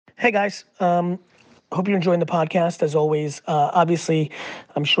Hey guys, hope you're enjoying the podcast as always. Obviously,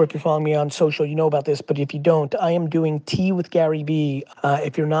 I'm sure if you're following me on social, you know about this, but if you don't, I am doing Tea with Gary Vee.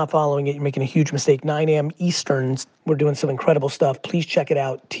 If you're not following it, you're making a huge mistake. 9 a.m. Eastern, we're doing some incredible stuff. Please check it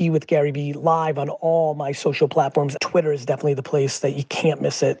out. Tea with Gary Vee live on all my social platforms. Twitter is definitely the place that you can't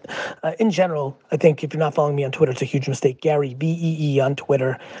miss it. In general, I think if you're not following me on Twitter, it's a huge mistake. Gary Vee on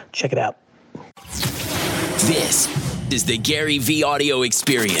Twitter. Check it out. This is the Gary Vee audio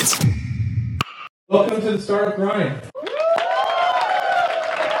experience. Welcome to the Startup Grind.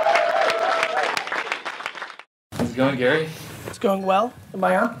 How's it going, Gary? It's going well. Am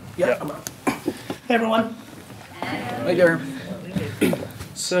I on? Yeah. I'm on. Hey, everyone. Hi, Gary.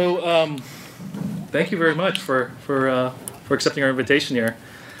 So, thank you very much for accepting our invitation here.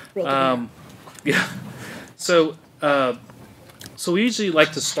 Yeah. So we usually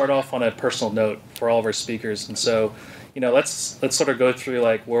like to start off on a personal note for all of our speakers, and so, let's sort of go through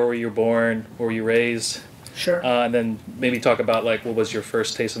like where were you born, where were you raised, Sure. And then maybe talk about like what was your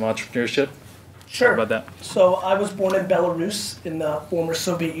first taste of entrepreneurship. Sure. Talk about that. So I was born in Belarus in the former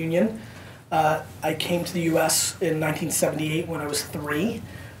Soviet Union. I came to the U.S. in 1978 when I was 3.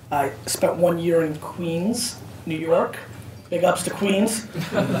 I spent 1 year in Queens, New York. Big ups to Queens.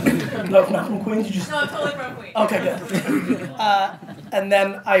 No, not from Queens. You just... No, totally from Queens. Okay, good. And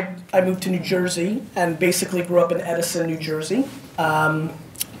then I moved to New Jersey and basically grew up in Edison, New Jersey. My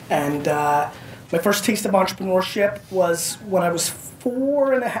first taste of entrepreneurship was when I was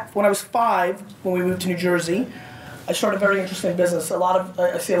 5, when we moved to New Jersey. I started a very interesting business.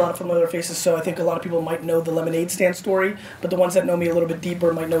 I see a lot of familiar faces, so I think a lot of people might know the lemonade stand story, but the ones that know me a little bit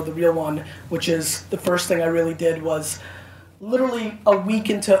deeper might know the real one, which is the first thing I really did was literally a week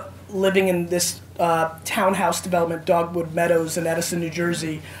into living in this townhouse development, Dogwood Meadows in Edison, New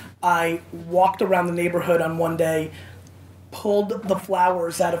Jersey. I walked around the neighborhood on one day, pulled the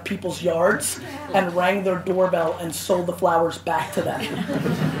flowers out of people's yards, and rang their doorbell and sold the flowers back to them.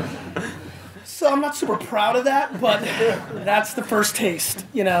 So I'm not super proud of that, but that's the first taste,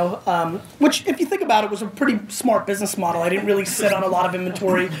 which, if you think about it, was a pretty smart business model. I didn't really sit on a lot of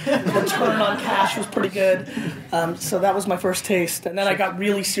inventory. The return on cash was pretty good. So that was my first taste. And then I got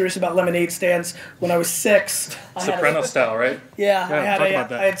really serious about lemonade stands when I was 6. Soprano style, right? Yeah, I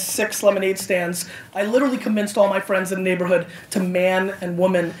had 6 lemonade stands. I literally convinced all my friends in the neighborhood to man and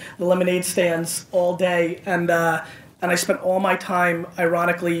woman the lemonade stands all day. And I spent all my time,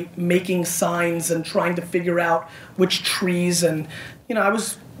 ironically, making signs and trying to figure out which trees and, I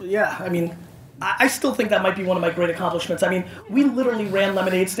still think that might be one of my great accomplishments. I mean, we literally ran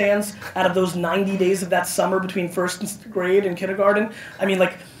lemonade stands out of those 90 days of that summer between first grade and kindergarten. I mean,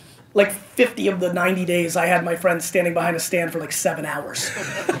 like 50 of the 90 days, I had my friends standing behind a stand for like 7 hours.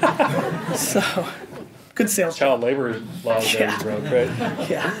 So, good sales. Child labor laws that we broke, right?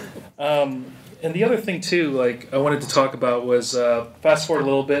 Yeah. And the other thing too, like I wanted to talk about was fast forward a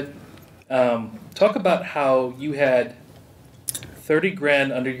little bit. Talk about how you had 30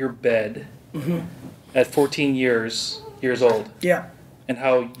 grand under your bed at 14 years old. Yeah. And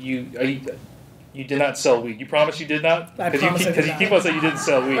how you did not sell weed. You promise you did not? I promise I did not. Because you keep on saying you didn't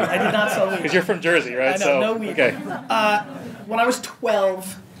sell weed. I did not sell weed. Because you're from Jersey, right? I know, no weed. Okay. When I was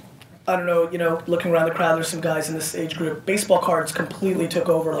 12, I don't know, looking around the crowd, there's some guys in this age group. Baseball cards completely took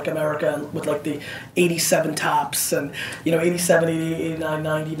over, like, America with, like, the 87 tops and, 87, 88, 89,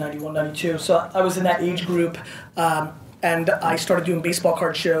 90, 91, 92. So I was in that age group, and I started doing baseball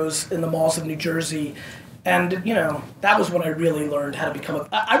card shows in the malls of New Jersey. And, that was when I really learned how to become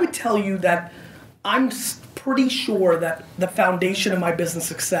I would tell you that I'm pretty sure that the foundation of my business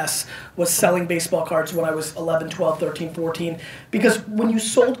success was selling baseball cards when I was 11, 12, 13, 14. Because when you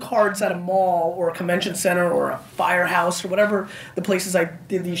sold cards at a mall or a convention center or a firehouse or whatever the places I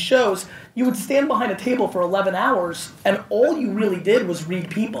did these shows, you would stand behind a table for 11 hours and all you really did was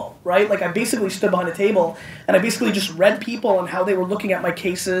read people, right? Like I basically stood behind a table and I basically just read people and how they were looking at my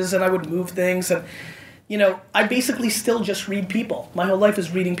cases, and I would move things, and I basically still just read people. My whole life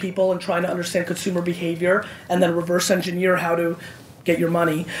is reading people and trying to understand consumer behavior and then reverse engineer how to get your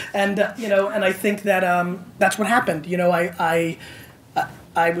money. And, and I think that that's what happened.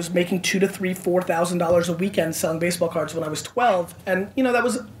 I was making $2,000 to $3,000, $4,000 a weekend selling baseball cards when I was 12. And, that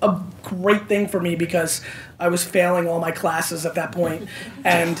was a great thing for me because I was failing all my classes at that point.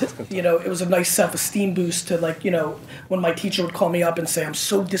 And, it was a nice self-esteem boost to, when my teacher would call me up and say, I'm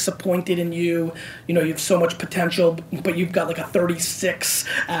so disappointed in you. You have so much potential, but you've got like a 36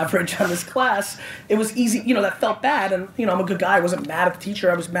 average on this class. It was easy, that felt bad. And, I'm a good guy. I wasn't mad at the teacher.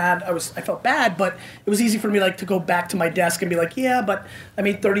 I was mad. I felt bad, but it was easy for me, to go back to my desk and be like, yeah, but I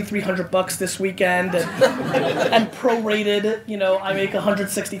made $3,300 this weekend, and prorated, I make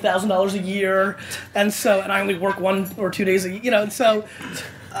 $160,000 a year, and I only work 1 or 2 days a year, and so,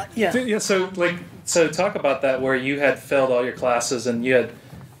 yeah. Yeah. So talk about that, where you had failed all your classes, and you had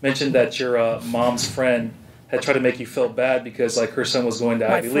mentioned that your mom's friend had tried to make you feel bad because her son was going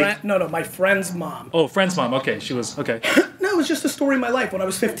to Ivy League. No, my friend's mom. Oh, friend's mom. Okay, she was okay. No, it was just a story of my life. When I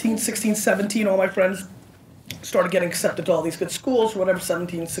was 15, 16, 17, all my friends started getting accepted to all these good schools, or whatever,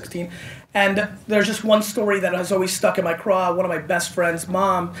 17, 16. And there's just one story that has always stuck in my craw. One of my best friend's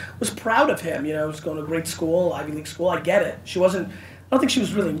mom was proud of him. He was going to a great school, Ivy League school. I get it. I don't think she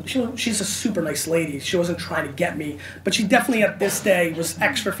was really, she's a super nice lady. She wasn't trying to get me. But she definitely at this day was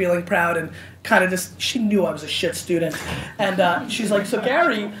extra feeling proud and kind of she knew I was a shit student. And she's like, so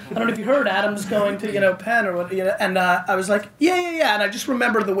Gary, I don't know if you heard, Adam's going to, Penn or what, and I was like, yeah. And I just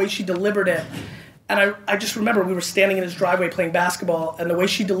remember the way she delivered it. And I just remember we were standing in his driveway playing basketball, and the way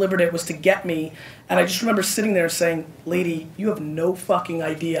she delivered it was to get me. And I just remember sitting there saying, lady, you have no fucking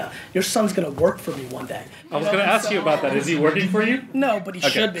idea. Your son's going to work for me one day. I was going to ask you about that. Is he working for you? No, but he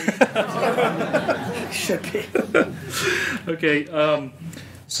should be. He should be. Okay.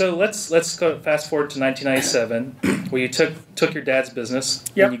 So let's go fast forward to 1997, where you took your dad's business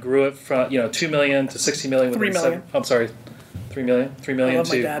and you grew it from $2 million to $60 million. $3 million. I'm sorry. $3 million. I love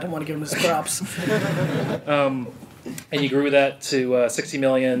my dad. I want to give him his props. And you grew that to $60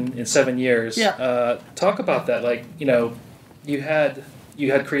 million in 7 years. Yeah. Talk about that. You had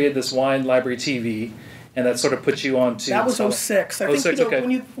created this wine library TV, and that sort of put you on to... That was 06. I think,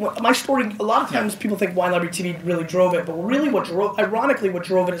 okay. My story, a lot of times people think wine library TV really drove it, but really what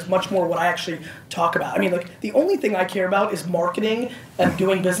drove it is much more what I actually talk about. I mean, the only thing I care about is marketing and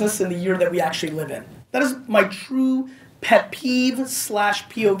doing business in the year that we actually live in. That is my true pet peeve /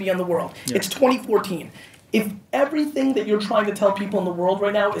 POV on the world. Yeah. It's 2014. If everything that you're trying to tell people in the world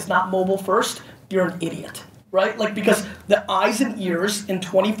right now is not mobile first, you're an idiot, right? Because the eyes and ears in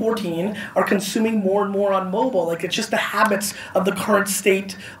 2014 are consuming more and more on mobile. It's just the habits of the current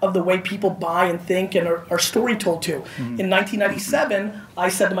state of the way people buy and think and are story told to. Mm-hmm. In 1997, I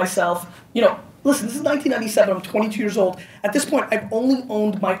said to myself, listen, this is 1997, I'm 22 years old. At this point, I've only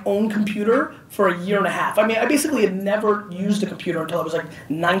owned my own computer for a year and a half. I mean, I basically had never used a computer until I was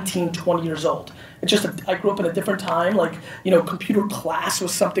 19, 20 years old. It's just, I grew up in a different time. Computer class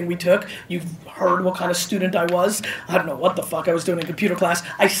was something we took. You've heard what kind of student I was. I don't know what the fuck I was doing in computer class.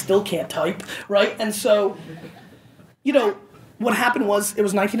 I still can't type, right? And so, what happened was, it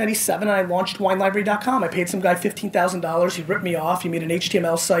was 1997, and I launched WineLibrary.com. I paid some guy $15,000. He ripped me off. He made an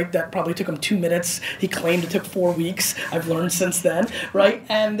HTML site that probably took him 2 minutes. He claimed it took 4 weeks. I've learned since then, right?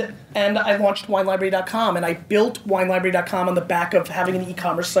 And I launched WineLibrary.com, and I built WineLibrary.com on the back of having an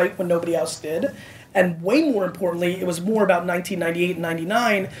e-commerce site when nobody else did. And way more importantly, it was more about 1998 and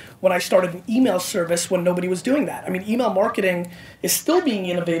 99 when I started an email service when nobody was doing that. I mean, email marketing is still being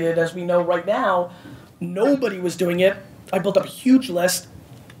innovated, as we know right now. Nobody was doing it. I built up a huge list.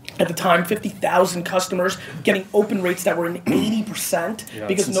 At the time, 50,000 customers, getting open rates that were in 80%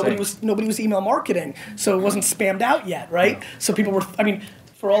 because nobody was email marketing, so it wasn't spammed out yet, right? Yeah. So people were. I mean,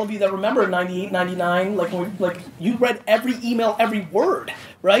 for all of you that remember 98, 99, you read every email, every word,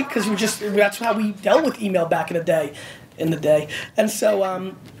 right? Because that's how we dealt with email back in the day. And so.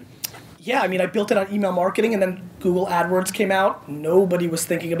 I built it on email marketing, and then Google AdWords came out. Nobody was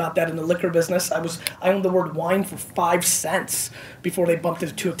thinking about that in the liquor business. I owned the word wine for 5 cents before they bumped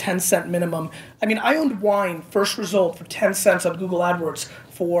it to a 10-cent minimum. I mean, I owned wine, first result, for 10 cents on Google AdWords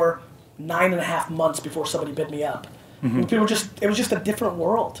for 9.5 months before somebody bid me up. Mm-hmm. It was just a different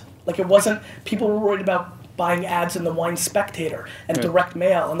world. People were worried about buying ads in the Wine Spectator and direct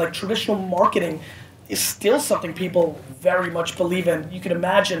mail, and traditional marketing is still something people very much believe in. You can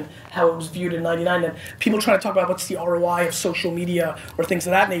imagine how it was viewed in 99. And people trying to talk about what's the ROI of social media or things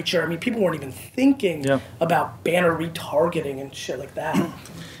of that nature. I mean, people weren't even thinking about banner retargeting and shit like that.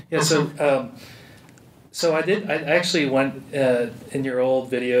 Yeah, so I actually went in your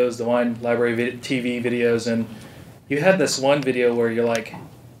old videos, the Wine Library TV videos, and you had this one video where you're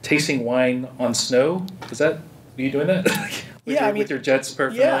tasting wine on snow. Were you doing that? With your Jets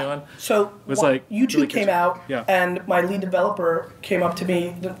paraphernalia on? So YouTube really came out, and my lead developer came up to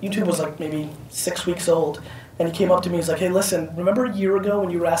me. YouTube was maybe 6 weeks old, and he came up to me. He's like, "Hey, listen, remember a year ago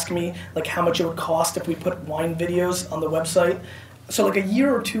when you were asking me how much it would cost if we put wine videos on the website?" So a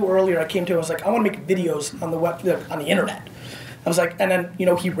year or two earlier, I came to him. I was like, "I want to make videos on the web, on the internet." I was like, and then,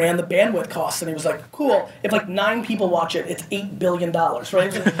 he ran the bandwidth costs, and he was like, cool, if like 9 people watch it, it's $8 billion,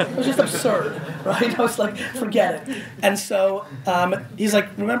 right? It was just absurd, right? I was like, forget it. And so he's like,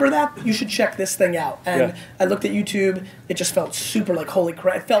 remember that? You should check this thing out. And I looked at YouTube. It just felt super like, holy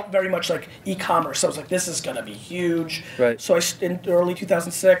crap. It felt very much like e-commerce. So I was like, this is going to be huge. Right. So in early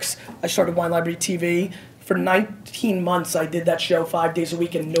 2006, I started Wine Library TV. For 19 months, I did that show 5 days a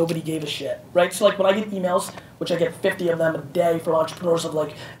week, and nobody gave a shit, right? So, like, when I get emails, which I get 50 of them a day from entrepreneurs of,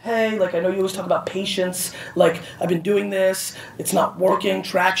 like, hey, like, I know you always talk about patience. Like, I've been doing this. It's not working.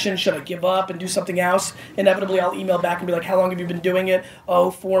 Traction. Should I give up and do something else? Inevitably, I'll email back and be like, how long have you been doing it?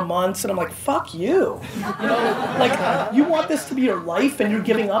 Oh, 4 months. And I'm like, fuck you. Like, you want this to be your life, and you're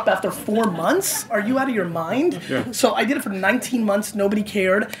giving up after 4 months? Are you out of your mind? Yeah. So I did it for 19 months. Nobody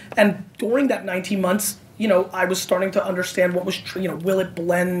cared. And during that 19 months, I was starting to understand what was, Will It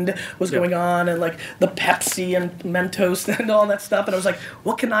Blend was going on, and like the Pepsi and Mentos and all that stuff. And I was like,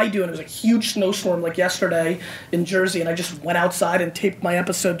 what can I do? And it was a huge snowstorm like yesterday in Jersey, and I just went outside and taped my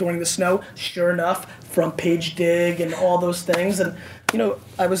episode during the snow. Sure enough, front page dig and all those things. And,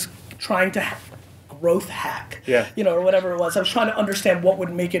 I was trying to growth hack, or whatever it was. I was trying to understand what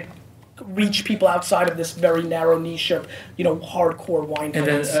would make it reach people outside of this very narrow niche of, hardcore wine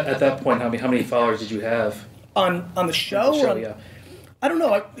fans. And then at that point, how many followers did you have? On the show? Yeah. I don't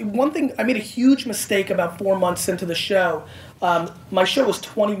know. One thing, I made a huge mistake about 4 months into the show. My show was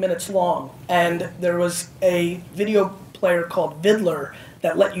 20 minutes long, and there was a video player called Vidler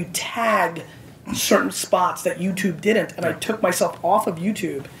that let you tag certain spots that YouTube didn't, and I took myself off of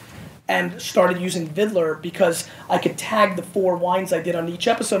YouTube and started using Vidler because I could tag the 4 wines I did on each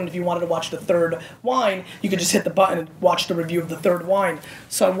episode, and if you wanted to watch the third wine, you could just hit the button and watch the review of the third wine.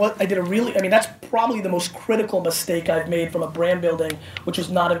 So I did that's probably the most critical mistake I've made from a brand building, which was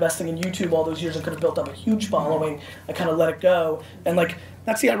not investing in YouTube all those years and could have built up a huge following. I kind of let it go. And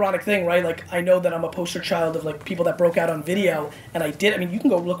that's the ironic thing, right? Like, I know that I'm a poster child of like people that broke out on video, and I did. You can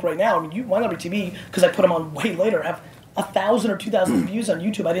go look right now. Wine Library TV, because I put them on way later, have 1,000 or 2,000 views on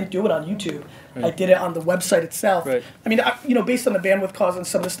YouTube. I didn't do it on YouTube. Right. I did it on the website itself. Right. Based on the bandwidth cost and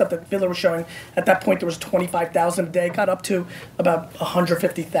some of the stuff that Vidler was showing, at that point there was 25,000 a day. Got up to about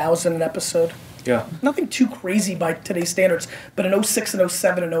 150,000 an episode. Yeah. Nothing too crazy by today's standards, but in 06 and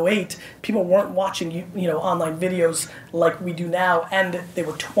 07 and 08, people weren't watching online videos like we do now, and they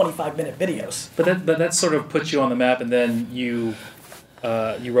were 25-minute videos. But that sort of put you on the map, and then you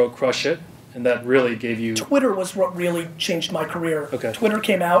wrote Crush It. And that really gave you... Twitter was what really changed my career. Okay. Twitter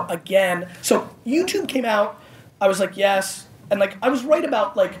came out again. So YouTube came out. I was like, yes. And I was right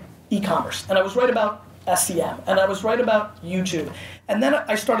about e-commerce. And I was right about SEM. And I was right about YouTube. And then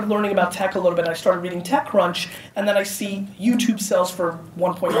I started learning about tech a little bit. And I started reading TechCrunch. And then I see YouTube sells for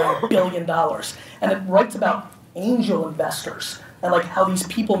 $1.9 billion. And it writes about angel investors and how these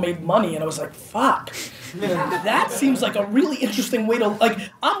people made money. And I was like, fuck. That seems like a really interesting way to,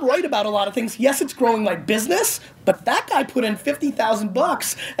 I'm right about a lot of things. Yes, it's growing my business, but that guy put in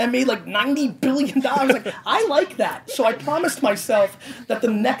 $50,000 and made $90 billion. I like that. So I promised myself that the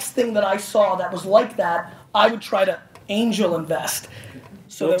next thing that I saw that was like that, I would try to angel invest.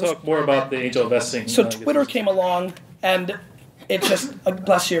 So we'll talk more about the angel investing. So Twitter came along, and it just,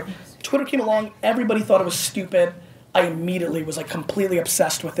 bless you, Twitter came along, everybody thought it was stupid. I immediately was completely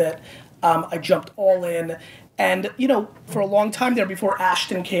obsessed with it. I jumped all in, and for a long time there, before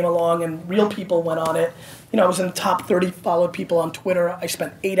Ashton came along and real people went on it, I was in the top 30 followed people on Twitter. I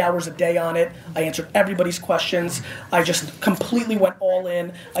spent 8 hours a day on it. I answered everybody's questions. I just completely went all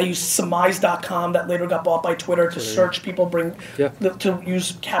in. I used Surmise.com that later got bought by Twitter to search people, to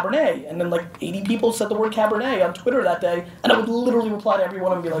use Cabernet. And then 80 people said the word Cabernet on Twitter that day. And I would literally reply to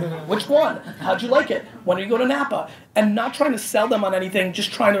everyone and be like, which one? How'd you like it? When are you going to Napa? And not trying to sell them on anything,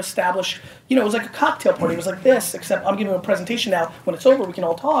 just trying to establish, it was like a cocktail party. It was like this, except I'm giving a presentation now. When it's over, we can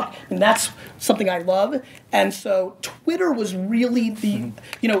all talk. And that's something I love. And so Twitter was really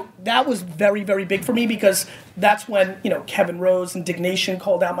that was very, very big for me, because that's when, Kevin Rose and Dignation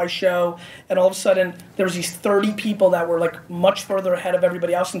called out my show, and all of a sudden there was these 30 people that were much further ahead of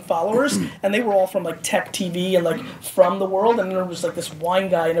everybody else in followers, and they were all from tech TV and from the world, and there was this wine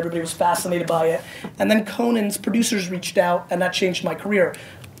guy, and everybody was fascinated by it. And then Conan's producers reached out, and that changed my career.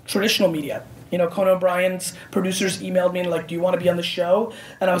 Traditional media. Conan O'Brien's producers emailed me and do you want to be on the show?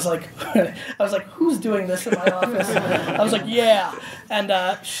 And I was like, who's doing this in my office? I was like, yeah. And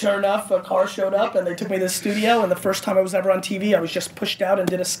sure enough, a car showed up and they took me to the studio. And the first time I was ever on TV, I was just pushed out and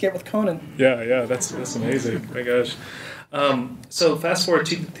did a skit with Conan. Yeah, that's amazing. Oh my gosh. So fast forward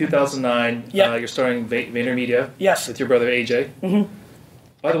to 2009. You're starting VaynerMedia. Yes. With your brother AJ. Mm-hmm.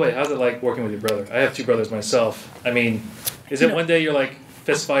 By the way, how's it like working with your brother? I have 2 brothers myself. Is it one day you're like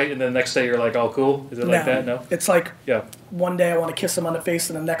fist fight and then the next day you're like all cool? Is it like that? No. It's like Yeah. one day I want to kiss him on the face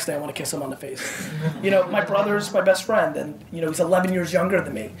and the next day I want to kiss him on the face. My brother's my best friend and he's 11 years younger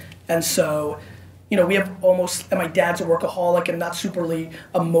than me. And so, we have and my dad's a workaholic and not superly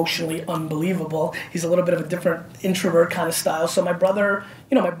emotionally unbelievable. He's a little bit of a different introvert kind of style. So my brother,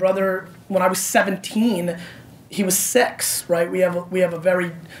 when I was 17, he was 6, right? We have a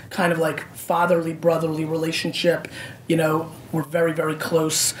very kind of like fatherly, brotherly relationship. We're very, very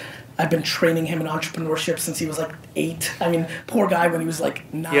close. I've been training him in entrepreneurship since he was like 8. I mean, poor guy when he was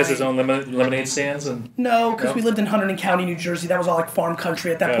like 9. He has his own lemonade stands No, because we lived in Hunterdon County, New Jersey. That was all like farm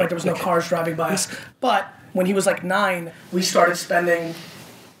country. At that point, there was no cars driving by us. But when he was like 9, we started spending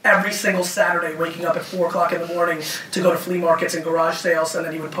every single Saturday waking up at 4 o'clock in the morning to go to flea markets and garage sales, and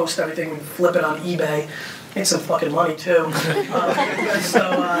then he would post everything, we'd flip it on eBay. Made some fucking money too.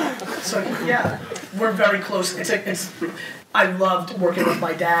 So yeah, we're very close. I loved working with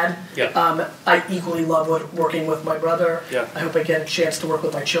my dad. Yeah. I equally love working with my brother. Yeah. I hope I get a chance to work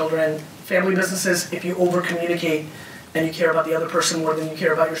with my children. Family businesses, if you over-communicate and you care about the other person more than you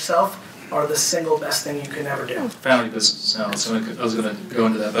care about yourself, are the single best thing you can ever do. Family business. No, so I was going to go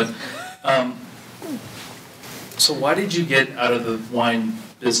into that, but so why did you get out of the wine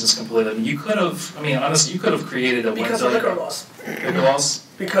business completely? I mean, honestly, you could have created a because of liquor laws. Liquor laws?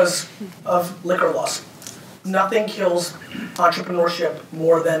 Because of liquor laws. Nothing kills entrepreneurship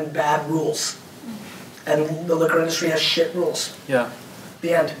more than bad rules. And the liquor industry has shit rules. Yeah.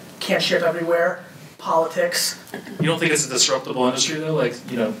 The end. Can't ship everywhere. Politics. You don't think it's a disruptable industry though? Like,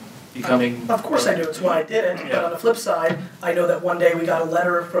 becoming... Of course I do. It's why I did it. Yeah. But on the flip side, I know that one day we got a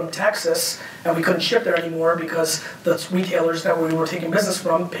letter from Texas and we couldn't ship there anymore because the retailers that we were taking business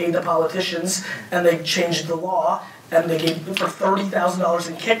from paid the politicians and they changed the law and they gave for $30,000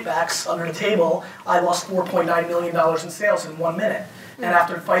 in kickbacks under the table. I lost $4.9 million in sales in 1 minute. And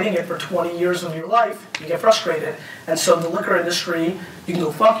after fighting it for 20 years of your life, you get frustrated. And so the liquor industry, you can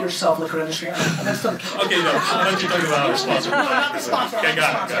go fuck yourself, liquor industry. Okay, no, I thought you were talking about our sponsor. No, not the sponsor. Okay,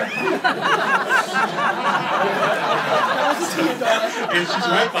 got it. She's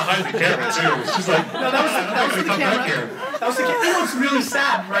right behind the camera, too. She's like, no, that was the camera. That was the camera. It's really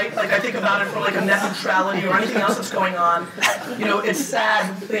sad, right? Like, I think about it for like a net neutrality or anything else that's going on. It's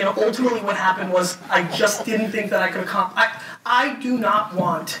sad. Ultimately what happened was I just didn't think that I could accomplish. I do not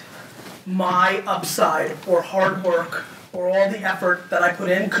want my upside or hard work or all the effort that I put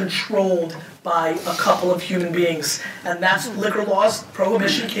in controlled by a couple of human beings. And that's liquor laws.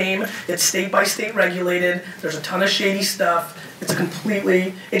 Prohibition came. It's state by state regulated. There's a ton of shady stuff.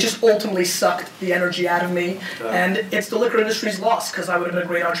 It just ultimately sucked the energy out of me. And it's the liquor industry's loss because I would have been a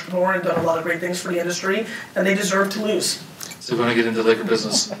great entrepreneur and done a lot of great things for the industry, and they deserve to lose. So if you want to get into liquor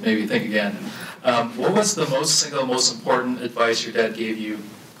business, maybe think again. What was the single most important advice your dad gave you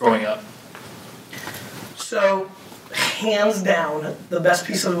growing up? So, hands down, the best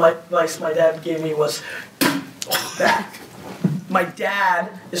piece of advice my dad gave me was that. My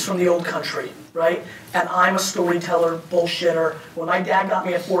dad is from the old country, right? And I'm a storyteller, bullshitter. When my dad got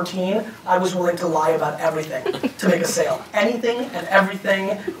me at 14, I was willing to lie about everything to make a sale. Anything and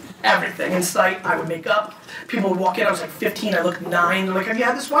everything in sight, I would make up. People would walk in, I was like 15, I looked 9, they're like, have you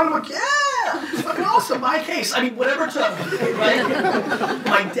had this wine? I'm like, yeah, it's fucking awesome, buy a case. I mean, whatever it took, right?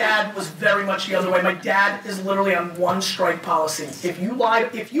 My dad was very much the other way. My dad is literally on one strike policy. If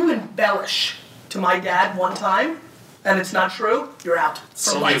you embellish to my dad one time, and it's not true, you're out.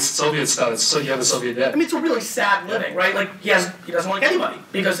 Soviet style. So you have a Soviet dad. I mean, it's a really sad living, right? Like, he doesn't like anybody,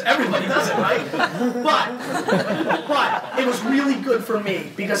 because everybody does it, right? But it was really good for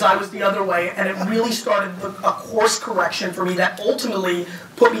me, because I was the other way, and it really started a course correction for me that ultimately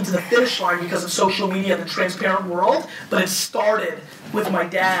put me to the finish line because of social media and the transparent world, but it started with my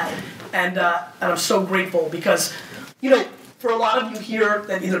dad, and I'm so grateful, because, for a lot of you here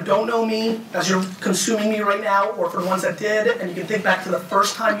that either don't know me as you're consuming me right now, or for the ones that did, and you can think back to the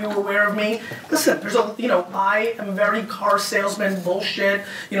first time you were aware of me, listen, I am very car salesman bullshit.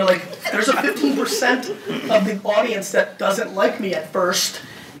 There's a 15% of the audience that doesn't like me at first,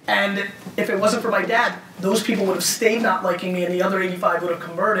 and if it wasn't for my dad, those people would have stayed not liking me, and the other 85 would have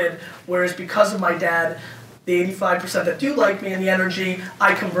converted, whereas because of my dad, the 85% that do like me and the energy,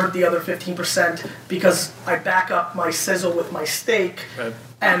 I convert the other 15% because I back up my sizzle with my steak. Right.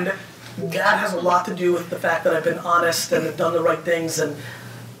 And that has a lot to do with the fact that I've been honest and have done the right things, and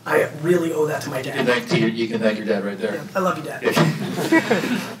I really owe that to my dad. You can thank your dad right there. Yeah, I love you, Dad.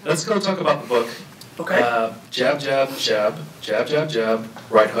 Let's go talk about the book. Okay. Jab, jab, jab, jab, jab, jab,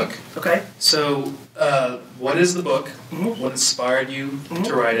 right hook. Okay. So, what is the book? Mm-hmm. What inspired you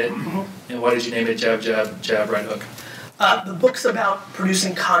to write it? Mm-hmm. And why did you name it Jab, Jab, Jab, Right Hook? The book's about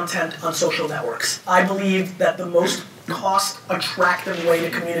producing content on social networks. I believe that the most cost-attractive way to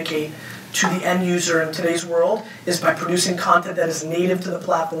communicate to the end user in today's world is by producing content that is native to the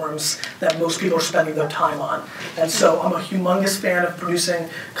platforms that most people are spending their time on. And so I'm a humongous fan of producing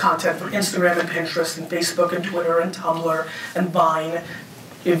content for Instagram and Pinterest and Facebook and Twitter and Tumblr and Vine.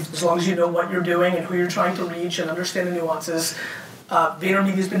 As long as you know what you're doing and who you're trying to reach and understand the nuances.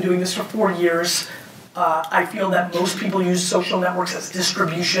 VaynerMedia's been doing this for 4 years. I feel that most people use social networks as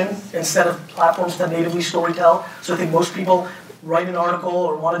distribution instead of platforms that natively storytell. So I think most people write an article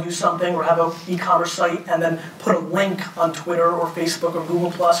or want to do something or have an e-commerce site and then put a link on Twitter or Facebook or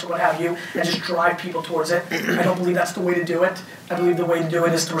Google Plus or what have you and just drive people towards it. I don't believe that's the way to do it. I believe the way to do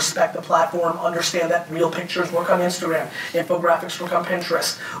it is to respect the platform, understand that real pictures work on Instagram, infographics work on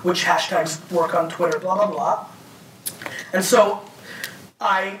Pinterest, which hashtags work on Twitter, blah, blah, blah. And so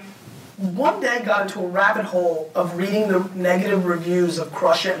I one day got into a rabbit hole of reading the negative reviews of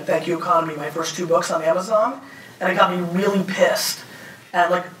Crush It and Thank You Economy, my first 2 books on Amazon, and it got me really pissed.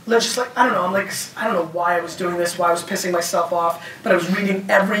 And I don't know why I was doing this, why I was pissing myself off, but I was reading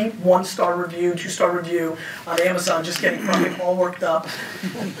every 1-star review, 2-star review on Amazon, just getting fucking all worked up.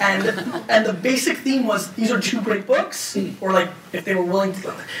 And the basic theme was, these are 2 great books, or if they were willing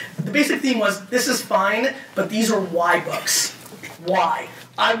to. The basic theme was, this is fine, but these are why books. Why?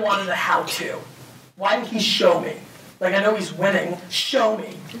 I wanted a how-to. Why didn't he show me? I know he's winning. Show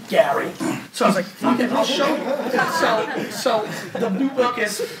me, Gary. So I was like, fuck it, I'll show you. So the new book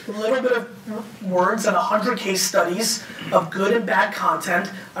is a little bit of words and 100 case studies of good and bad content.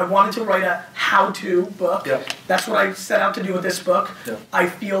 I wanted to write a how-to book. Yep. That's what I set out to do with this book. Yep. I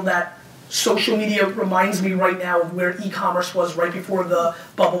feel that social media reminds me right now of where e-commerce was right before the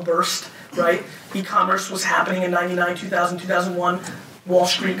bubble burst, right? E-commerce was happening in 99, 2000, 2001. Wall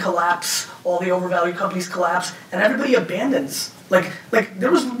Street collapse, all the overvalued companies collapse, and everybody abandons. There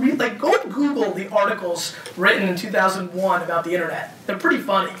was go and Google the articles written in 2001 about the internet. They're pretty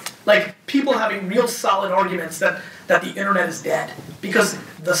funny. People having real solid arguments that the internet is dead because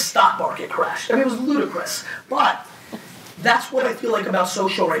the stock market crashed. I mean, it was ludicrous. But that's what I feel like about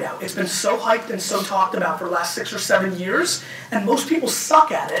social right now. It's been so hyped and so talked about for the last 6 or 7 years, and most people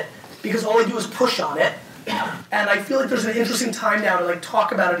suck at it because all they do is push on it. And I feel like there's an interesting time now to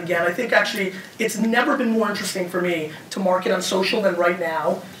talk about it again. I think actually it's never been more interesting for me to market on social than right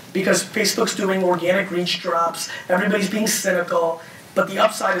now because Facebook's doing organic reach drops, everybody's being cynical, but the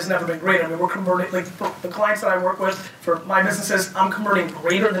upside has never been greater. I mean, we're converting, for the clients that I work with, for my businesses, I'm converting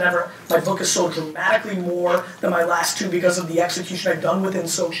greater than ever. My book has sold dramatically more than my last 2 because of the execution I've done within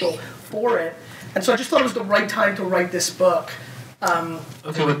social for it. And so I just thought it was the right time to write this book.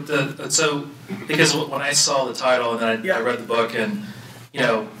 Because when I saw the title and then I read the book and,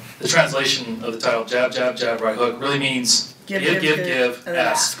 the translation of the title, jab, jab, jab, right hook, really means give,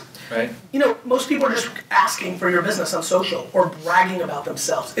 ask, right? Most people are just asking for your business on social or bragging about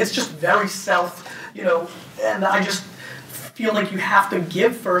themselves. It's just very and I just feel like you have to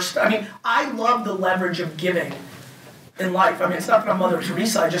give first. I mean, I love the leverage of giving in life. I mean, it's not that I'm Mother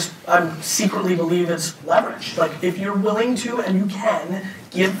Teresa, I secretly believe it's leverage. If you're willing to and you can,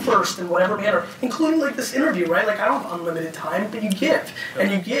 give first in whatever manner, including this interview, right? I don't have unlimited time, but you give.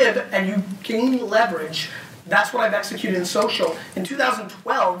 And you gain leverage. That's what I've executed in social. In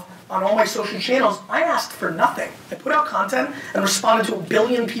 2012, on all my social channels, I asked for nothing. I put out content and responded to 1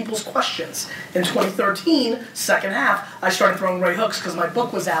 billion people's questions. In 2013, second half, I started throwing right hooks because my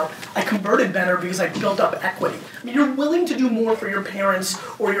book was out. I converted better because I built up equity. I mean, you're willing to do more for your parents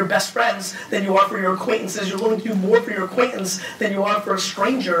or your best friends than you are for your acquaintances. You're willing to do more for your acquaintance than you are for a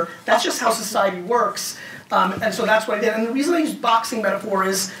stranger. That's just how society works. And so that's what I did. And the reason I use boxing metaphor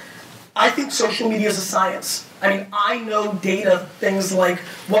is I think social media is a science. I mean, I know data, things like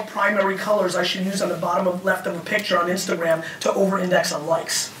what primary colors I should use on the bottom left of a picture on Instagram to over-index on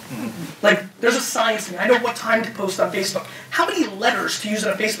likes. There's a science to me. I know what time to post on Facebook. How many letters to use in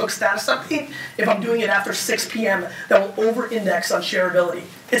a Facebook status update if I'm doing it after 6 p.m. that will over-index on shareability.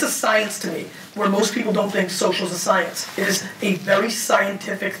 It's a science to me, where most people don't think social is a science. It is a very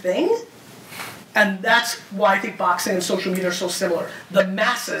scientific thing. And that's why I think boxing and social media are so similar. The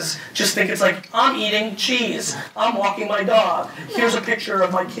masses just think it's I'm eating cheese, I'm walking my dog, here's a picture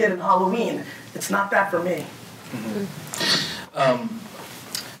of my kid in Halloween. It's not that for me. Mm-hmm.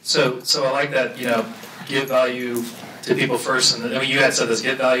 So I like that, give value to people first. And you had said this,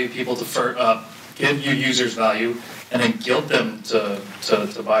 give value people to give your users value, and then guilt them to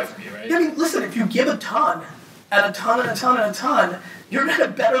buy from you, right? I mean, listen, if you give a ton, and a ton, and a ton, and a ton, you're in a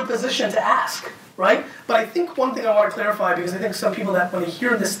better position to ask. right? But I think one thing I want to clarify, because I think some people that when they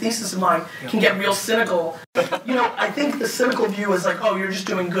hear this thesis of mine can get real cynical. I think the cynical view is like, oh, you're just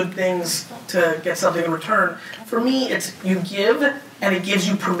doing good things to get something in return. For me, it's you give and it gives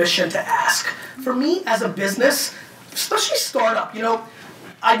you permission to ask. For me, as a business, especially startup,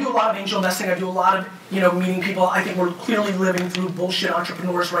 I do a lot of angel investing. I do a lot of, meeting people. I think we're clearly living through bullshit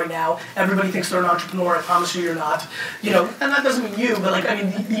entrepreneurs right now. Everybody thinks they're an entrepreneur. I promise you, you're not. And that doesn't mean you, but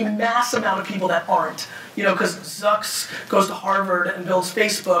the mass amount of people that aren't. Because Zucks goes to Harvard and builds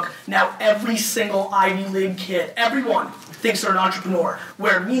Facebook. Now every single Ivy League kid, everyone thinks they're an entrepreneur.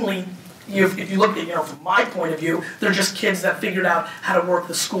 Where mainly, if you look at, from my point of view, they're just kids that figured out how to work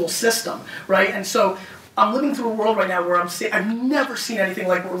the school system, right? And so I'm living through a world right now where I've never seen anything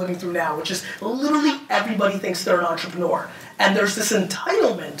like what we're living through now, which is literally everybody thinks they're an entrepreneur. And there's this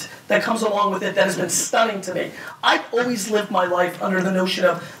entitlement that comes along with it that has been stunning to me. I've always lived my life under the notion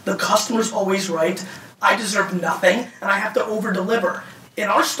of the customer's always right, I deserve nothing, and I have to over-deliver. In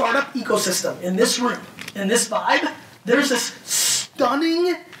our startup ecosystem, in this room, in this vibe, there's this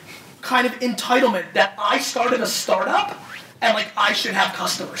stunning kind of entitlement that I started a startup and I should have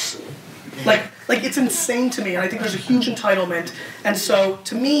customers. Like it's insane to me, and I think there's a huge entitlement. And so,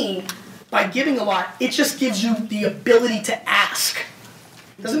 to me, by giving a lot, it just gives you the ability to ask.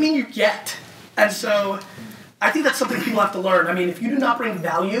 Doesn't mean you get. And so, I think that's something people have to learn. If you do not bring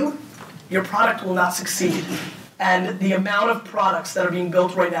value, your product will not succeed. And the amount of products that are being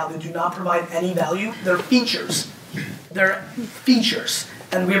built right now that do not provide any value, they're features. They're features.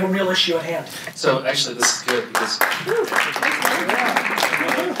 And we have a real issue at hand. So, actually, this is good because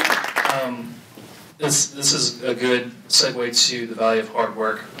this is a good segue to the value of hard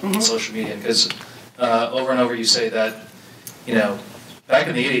work on social media, because over and over you say that, back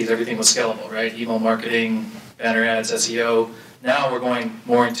in the 80s everything was scalable, right? Email marketing, banner ads, SEO. Now we're going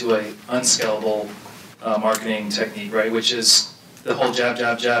more into a unscalable marketing technique, right? Which is the whole jab,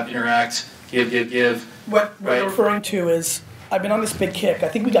 interact, give. What you're referring to is, I've been on this big kick. I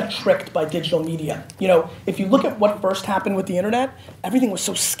think we got tricked by digital media. If you look at what first happened with the internet, everything was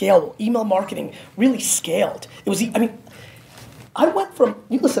so scalable. Email marketing really scaled. It was, I went from,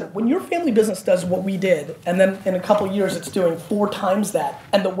 listen, when your family business does what we did, and then in a couple of years it's doing 4 times that,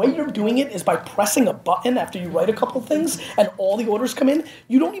 and the way you're doing it is by pressing a button after you write a couple things and all the orders come in,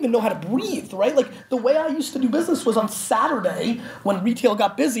 you don't even know how to breathe, right? The way I used to do business was on Saturday, when retail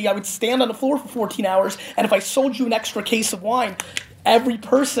got busy, I would stand on the floor for 14 hours, and if I sold you an extra case of wine, every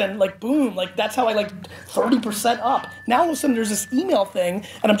person, boom, that's how I 30% up. Now all of a sudden there's this email thing,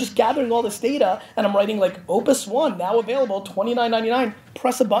 and I'm just gathering all this data, and I'm writing Opus 1, now available, $29.99.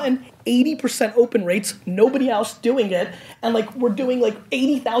 Press a button, 80% open rates, nobody else doing it, and we're doing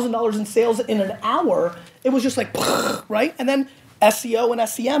 $80,000 in sales in an hour. It was just right? And then SEO and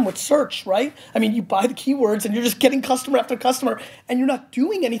SEM with search, right? You buy the keywords and you're just getting customer after customer, and you're not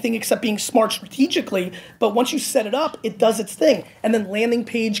doing anything except being smart strategically, but once you set it up, it does its thing. And then landing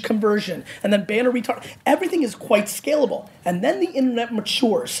page conversion, and then banner retarget. Everything is quite scalable. And then the internet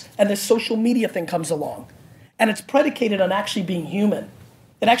matures, and this social media thing comes along. And it's predicated on actually being human.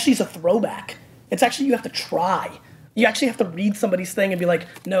 It actually is a throwback. It's actually, you have to try. You actually have to read somebody's thing and be like,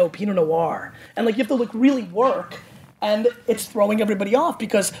 no, Pinot Noir. And you have to really work. And it's throwing everybody off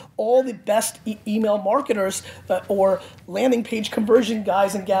because all the best email marketers or landing page conversion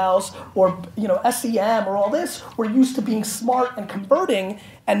guys and gals or SEM or all this were used to being smart and converting,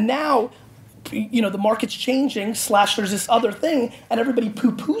 and now the market's changing / there's this other thing, and everybody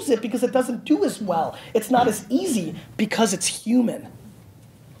poo-poos it because it doesn't do as well. It's not as easy because it's human.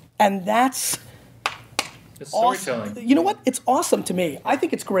 And that's storytelling. Awesome. You know what? It's awesome to me. I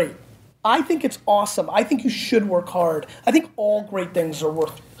think it's great. I think it's awesome. I think you should work hard. I think all great things are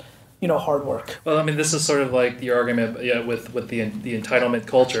worth, hard work. Well, this is sort of like the argument with the entitlement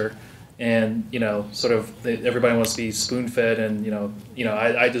culture, and everybody wants to be spoon-fed, and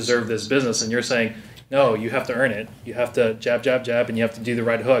I deserve this business, and you're saying no, you have to earn it. You have to jab, and you have to do the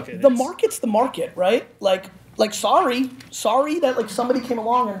right hook. The market's the market, right? Sorry that somebody came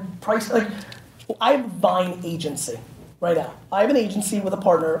along and priced I have a Vine agency. Right now, I have an agency with a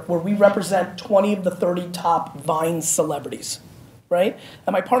partner where we represent 20 of the 30 top Vine celebrities, right?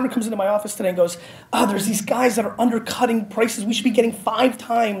 And my partner comes into my office today and goes, there's these guys that are undercutting prices. We should be getting 5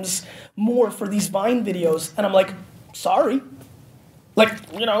 times more for these Vine videos. And I'm like, sorry.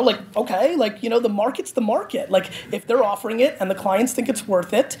 Okay, the market's the market. If they're offering it and the clients think it's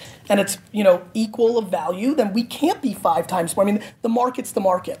worth it and it's, equal of value, then we can't be 5 times more. The market's the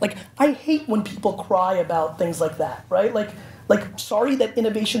market. I hate when people cry about things like that, right? Like, sorry that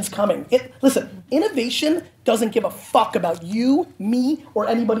innovation's coming. Listen, innovation doesn't give a fuck about you, me, or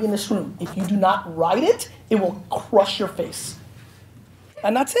anybody in this room. If you do not ride it, it will crush your face.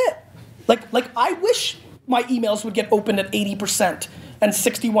 And that's it. Like I wish my emails would get opened at 80% and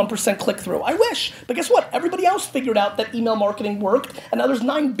 61% click-through. I wish. But guess what? Everybody else figured out that email marketing worked, and now there's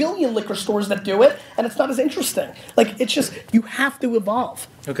 9 billion liquor stores that do it, and it's not as interesting. Like, it's just, you have to evolve.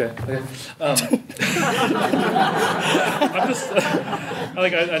 Okay. I'm just,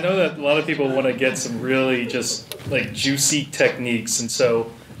 I know that a lot of people want to get some really just, like, juicy techniques, and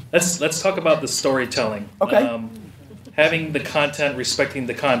so let's talk about the storytelling. Okay. Having the content, respecting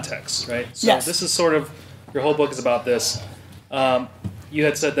the context, right? So yes. This is sort of, your whole book is about this. You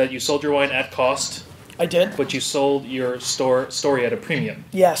had said that you sold your wine at cost. I did. But you sold your story at a premium.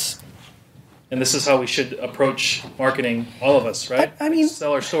 Yes. And this is how we should approach marketing, all of us, right? I mean,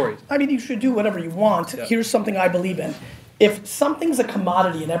 sell our stories. I mean, you should do whatever you want. Yeah. Here's something I believe in. If something's a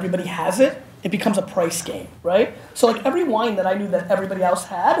commodity and everybody has it, it becomes a price game, right? So like every wine that I knew that everybody else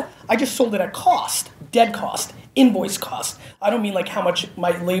had, I just sold it at cost, dead cost, invoice cost. I don't mean like how much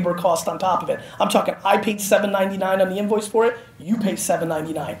my labor cost on top of it. I'm talking I paid $7.99 on the invoice for it, you pay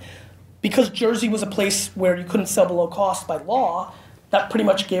 $7.99. Because Jersey was a place where you couldn't sell below cost by law, that pretty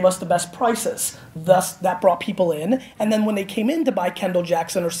much gave us the best prices. Thus, that brought people in. And then when they came in to buy Kendall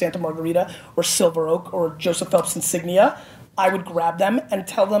Jackson or Santa Margarita or Silver Oak or Joseph Phelps Insignia, I would grab them and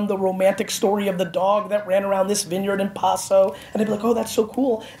tell them the romantic story of the dog that ran around this vineyard in Paso. And they'd be like, oh, that's so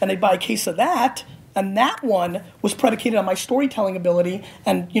cool. And they'd buy a case of that. And that one was predicated on my storytelling ability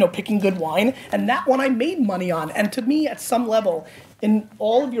and, picking good wine. And that one I made money on. And to me, at some level, in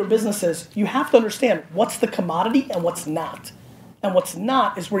all of your businesses, you have to understand what's the commodity and what's not. And what's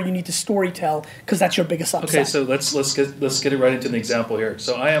not is where you need to storytell because that's your biggest upside. Okay, so let's get it right into an example here.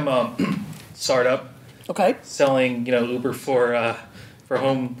 So I am a startup. Okay. Selling, Uber for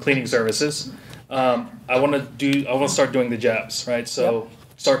home cleaning services. I want to start doing the jabs, right? So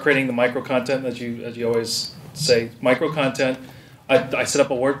start creating the micro content as you always say, micro content. I set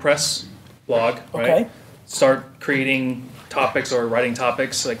up a WordPress blog, right? Okay. Start creating topics or writing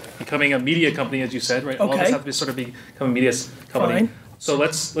topics, like becoming a media company, as you said, right? Okay. All this have to sort of become a media company. Fine. So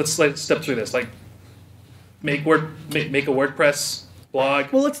let's like step through this, like make a WordPress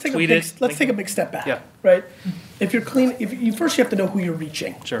blog. Well, let's take a big step back. Yeah. Right. If you're clean, first you have to know who you're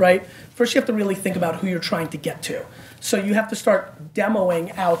reaching. Sure. Right. First you have to really think about who you're trying to get to. So you have to start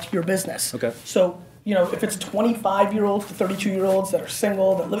demoing out your business. Okay. So if it's 25-year-olds to 32-year-olds that are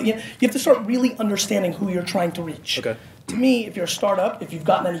single, that live, you have to start really understanding who you're trying to reach. Okay. To me, if you're a startup, if you've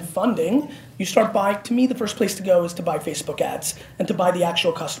gotten any funding, you start buying. To me, the first place to go is to buy Facebook ads and to buy the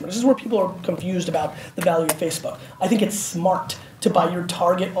actual customer. This is where people are confused about the value of Facebook. I think it's smart to buy your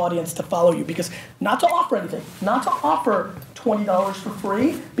target audience to follow you, because not to offer anything, not to offer $20 for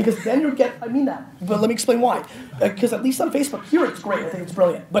free, because then I mean that, but let me explain why. Because at least on Facebook, here it's great, I think it's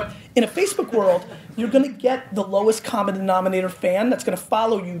brilliant, but in a Facebook world, you're gonna get the lowest common denominator fan that's gonna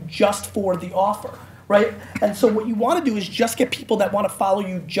follow you just for the offer, right? And so what you wanna do is just get people that wanna follow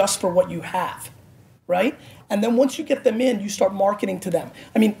you just for what you have, right? And then once you get them in, you start marketing to them.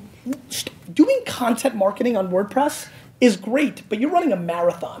 I mean, doing content marketing on WordPress is great, but you're running a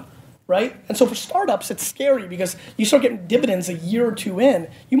marathon, right? And so for startups, it's scary because you start getting dividends a year or two in,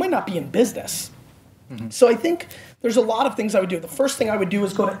 you might not be in business. Mm-hmm. So I think there's a lot of things I would do. The first thing I would do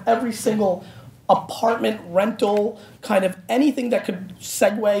is go to every single apartment, rental, kind of anything that could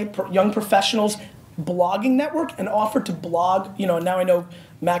segue young professionals, blogging network, and offer to blog. Now I know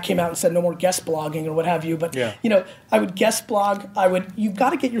Matt came out and said no more guest blogging or what have you, but I would guest blog. You've got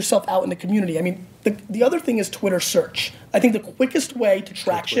to get yourself out in the community. I mean, the other thing is Twitter search. I think the quickest way to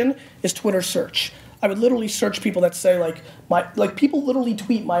traction is Twitter search. I would literally search people that say people literally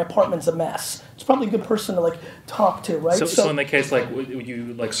tweet my apartment's a mess. It's probably a good person to talk to, right? So in that case, would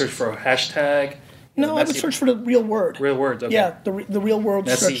you search for a hashtag? No, I would search for the real word. Real words, okay. Yeah, the real word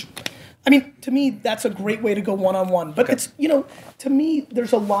Messy. search. I mean, to me, that's a great way to go one-on-one. But it's, to me,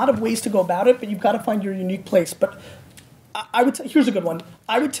 there's a lot of ways to go about it, but you've got to find your unique place. But I would here's a good one.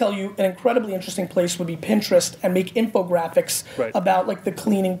 I would tell you an incredibly interesting place would be Pinterest, and make infographics about the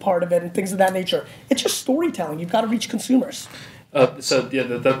cleaning part of it and things of that nature. It's just storytelling. You've got to reach consumers. This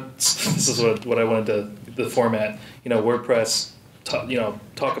is what I wanted the format. WordPress.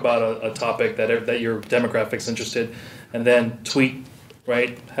 Talk about a topic that your demographic's interested, and then tweet.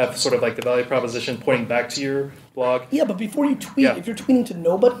 Right, have sort of the value proposition pointing back to your blog. Yeah, but before you tweet, if you're tweeting to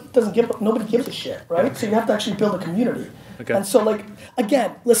nobody gives a shit, right? Yeah. So you have to actually build a community. Okay. And so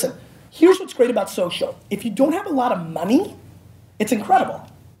again, listen, here's what's great about social. If you don't have a lot of money, it's incredible.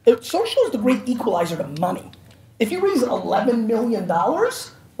 Social is the great equalizer to money. If you raise $11 million,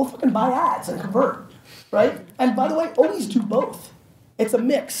 we'll fucking buy ads and convert, right? And by the way, always do both. It's a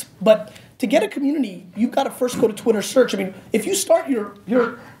mix. But to get a community, you've got to first go to Twitter search. I mean, if you start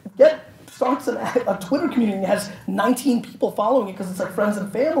starts a Twitter community and has 19 people following it because it's like friends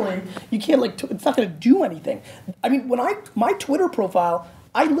and family, you can't it's not going to do anything. I mean, my Twitter profile,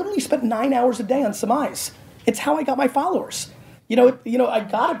 I literally spent 9 hours a day on Surmise. It's how I got my followers. I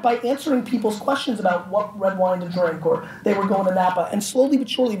got it by answering people's questions about what red wine to drink, or they were going to Napa. And slowly but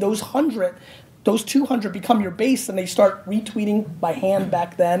surely, those 200 become your base, and they start retweeting by hand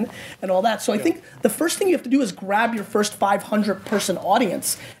back then and all that. So I think the first thing you have to do is grab your first 500-person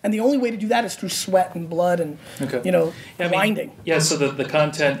audience. And the only way to do that is through sweat and blood and, grinding. So the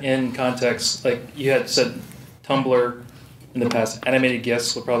content in context, like you had said, Tumblr in the past, animated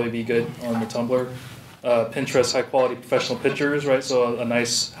GIFs would probably be good on the Tumblr. Pinterest, high quality professional pictures, right? So a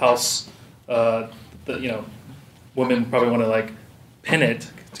nice house, women probably want to pin it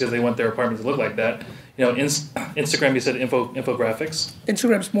because they want their apartment to look like that. Instagram, you said infographics.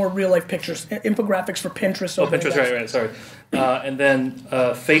 Instagram's more real life pictures. Infographics for Pinterest. Oh, Pinterest, right, sorry. And then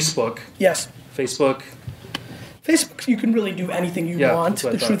Facebook. Yes. Facebook, you can really do anything you want.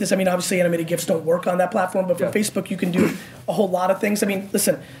 The truth is, obviously animated GIFs don't work on that platform, but for Facebook, you can do a whole lot of things.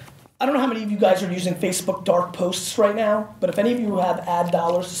 Listen, I don't know how many of you guys are using Facebook dark posts right now, but if any of you have ad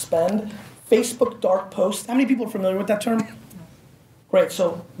dollars to spend, Facebook dark posts, how many people are familiar with that term? Great,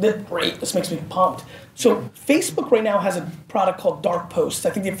 this makes me pumped. So Facebook right now has a product called dark posts.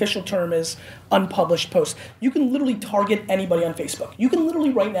 I think the official term is unpublished posts. You can literally target anybody on Facebook. You can literally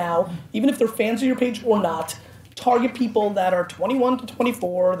right now, even if they're fans of your page or not, target people that are 21 to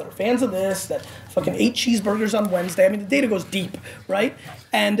 24, that are fans of this, that fucking ate cheeseburgers on Wednesday. The data goes deep, right?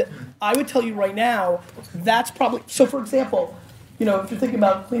 And I would tell you right now, that's probably, so for example, if you're thinking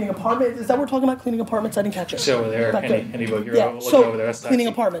about cleaning apartments, is that what we're talking about, cleaning apartments? I didn't catch it. It's over there, anybody, you're looking so over there. That's cleaning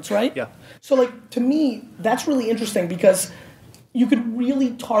apartments, right? Yeah. So to me, that's really interesting because you could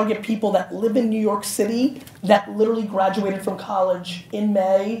really target people that live in New York City that literally graduated from college in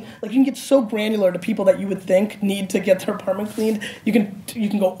May. You can get so granular to people that you would think need to get their apartment cleaned. You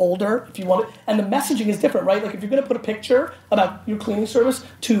can go older if you want it. And the messaging is different, right? If you're going to put a picture about your cleaning service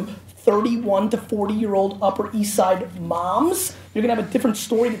to 31 to 40-year-old Upper East Side moms, you're going to have a different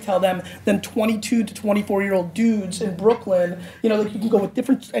story to tell them than 22 to 24-year-old dudes in Brooklyn. You can go with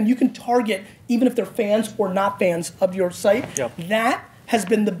different, and you can target even if they're fans or not fans of your site. Yep. That has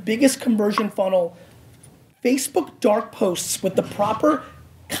been the biggest conversion funnel. Facebook dark posts with the proper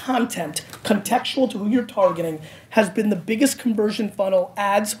content, contextual to who you're targeting, has been the biggest conversion funnel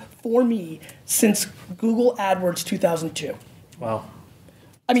ads for me since Google AdWords 2002. Wow.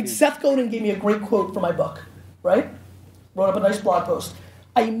 Seth Godin gave me a great quote for my book, right? Wrote up a nice blog post.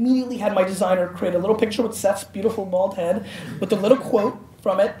 I immediately had my designer create a little picture with Seth's beautiful bald head with a little quote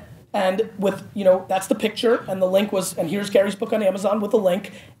from it, and with, that's the picture, and the link was, and here's Gary's book on Amazon with a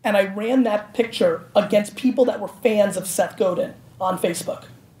link, and I ran that picture against people that were fans of Seth Godin on Facebook.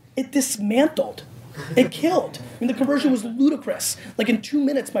 It dismantled. It killed. The conversion was ludicrous. In 2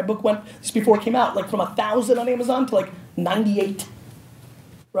 minutes, my book went, this before it came out, from 1,000 on Amazon to 98.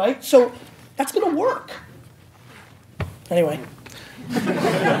 Right? So that's going to work. Anyway.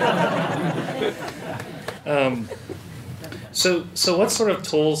 So what sort of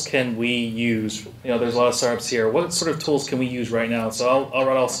tools can we use? There's a lot of startups here. What sort of tools can we use right now? So I'll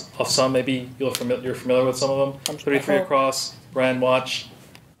run off some. Maybe you're familiar with some of them. 33 Across, Brandwatch,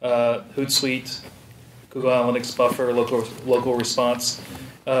 Hootsuite, Google Analytics Buffer, local response.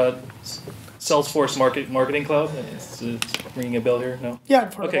 Salesforce Marketing Cloud. It's ringing a bell here? No? Yeah,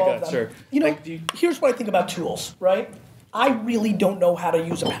 I've heard okay, of all good, of them. Sure. Here's what I think about tools, right? I really don't know how to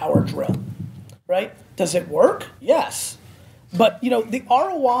use a power drill, right? Does it work? Yes. But, the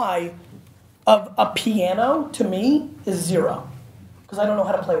ROI of a piano, to me, is zero, because I don't know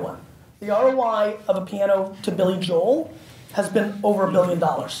how to play one. The ROI of a piano to Billy Joel has been over $1 billion.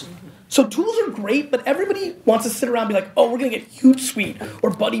 So tools are great, but everybody wants to sit around and be like, oh, we're going to get Hootsuite or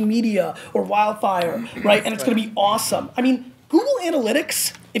Buddy Media or Wildfire, right? And it's going to be awesome. Google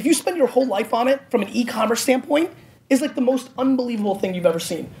Analytics, if you spend your whole life on it from an e-commerce standpoint, is the most unbelievable thing you've ever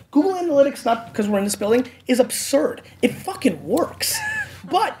seen. Google Analytics, not because we're in this building, is absurd. It fucking works.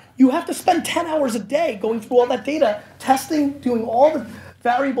 But you have to spend 10 hours a day going through all that data, testing, doing all the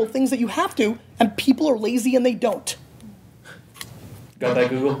variable things that you have to, and people are lazy and they don't. Got that,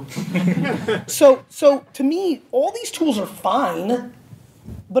 Google? So to me, all these tools are fine,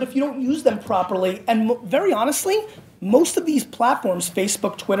 but if you don't use them properly, and very honestly, most of these platforms,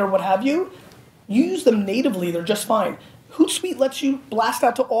 Facebook, Twitter, what have you, you use them natively, they're just fine. Hootsuite lets you blast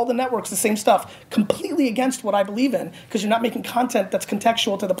out to all the networks the same stuff, completely against what I believe in, because you're not making content that's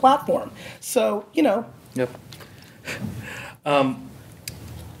contextual to the platform. So, Yep.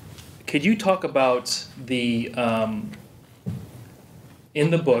 Could you talk about the in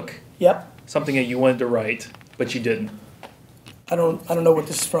the book? Yep. Something that you wanted to write, but you didn't. I don't know what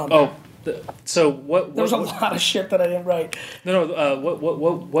this is from. Oh, so what? There was a lot of shit that I didn't write. No.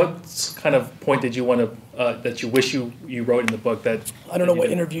 What kind of point did you want to that you wish you wrote in the book that? I don't know what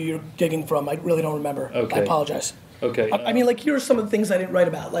interview you're digging from. I really don't remember. Okay. I apologize. Okay. I mean, here are some of the things I didn't write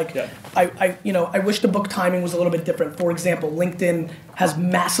about. Yeah. I wish the book timing was a little bit different. For example, LinkedIn has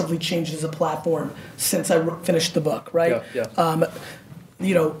massively changed as a platform since I finished the book, right? Yeah.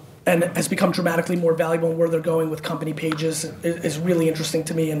 And has become dramatically more valuable, and where they're going with company pages is really interesting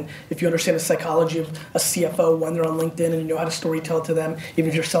to me. And if you understand the psychology of a CFO when they're on LinkedIn and you know how to storytell to them, even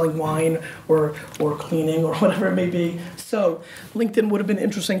if you're selling wine or cleaning or whatever it may be. So LinkedIn would have been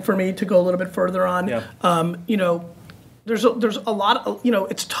interesting for me to go a little bit further on. Yeah. There's a lot of,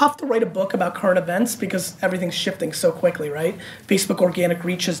 it's tough to write a book about current events because everything's shifting so quickly, right? Facebook organic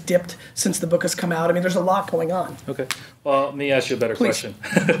reach has dipped since the book has come out. I mean, there's a lot going on. Okay. Well, let me ask you a better question.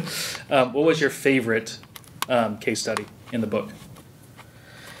 What was your favorite case study in the book?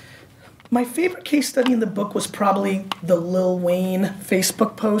 My favorite case study in the book was probably the Lil Wayne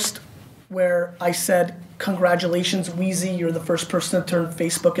Facebook post where I said, "Congratulations, Wheezy, you're the first person to turn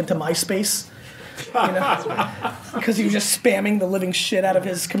Facebook into MySpace." Because he was just spamming the living shit out of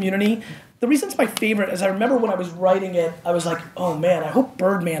his community. The reason it's my favorite is I remember when I was writing it, I was like, oh man, I hope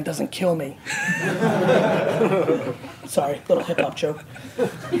Birdman doesn't kill me. Sorry, little hip hop joke.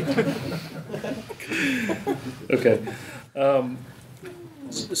 Okay.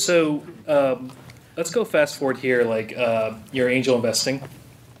 Let's go fast forward here, your angel investing.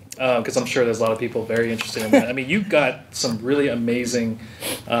 Because I'm sure there's a lot of people very interested in that. I mean, you got some really amazing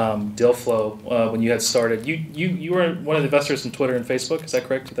deal flow when you had started. You were one of the investors in Twitter and Facebook. Is that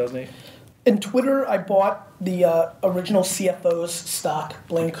correct? 2008. In Twitter, I bought the original CFO's stock,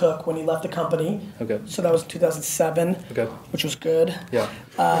 Blaine Cook, when he left the company. Okay. So that was 2007. Okay. Which was good. Yeah.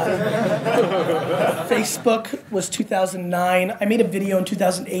 Facebook was 2009. I made a video in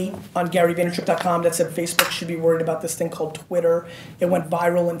 2008 on GaryVaynerchuk.com that said Facebook should be worried about this thing called Twitter. It went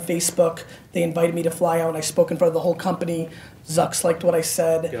viral in Facebook. They invited me to fly out, and I spoke in front of the whole company. Zucks liked what I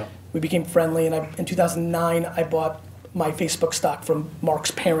said. Yeah. We became friendly, and in 2009, I bought my Facebook stock from Mark's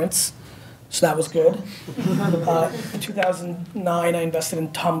parents. So that was good. In 2009, I invested in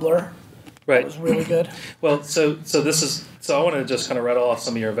Tumblr. Right. That was really good. Well, so I want to just kind of rattle off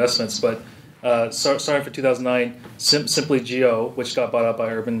some of your investments, but starting for 2009, Simply Geo, which got bought out by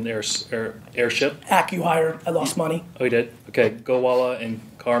Urban Airship. AccuHire, I lost money. Oh, you did? Okay. GoWalla and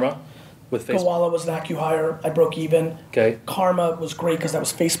Karma with Facebook. GoWalla was an AccuHire. I broke even. Okay. Karma was great because that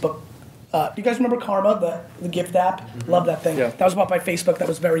was Facebook. Do you guys remember Karma, the gift app? Mm-hmm. Love that thing. Yeah. That was bought by Facebook. That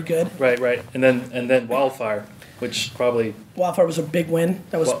was very good. Right. And then Wildfire, which probably... Wildfire was a big win.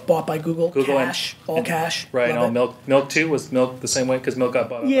 That was bought by Google. Cash, all cash. Right, Love and all it. Milk too? Was Milk the same way? Because Milk got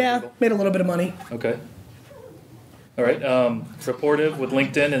bought out by Google? Made a little bit of money. Okay. All right. Rapportive with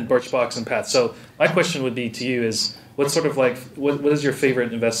LinkedIn and Birchbox and Path. So my question would be to you is, what sort of what is your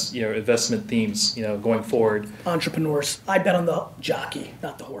favorite investment themes going forward? Entrepreneurs. I bet on the jockey,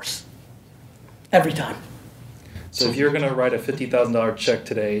 not the horse. Every time. So if you're going to write a $50,000 check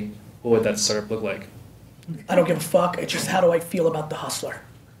today, what would that startup look like? I don't give a fuck. It's just how do I feel about the hustler.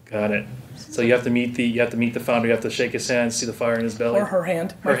 Got it. So you have to meet the founder. You have to shake his hand, see the fire in his belly. Or her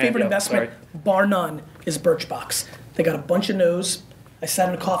hand. My favorite investment, bar none, is Birchbox. They got a bunch of no's. I sat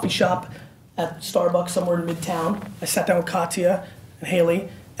in a coffee shop at Starbucks somewhere in Midtown. I sat down with Katya and Haley,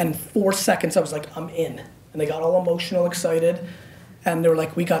 and in 4 seconds I was like, I'm in. And they got all emotional, excited. And they were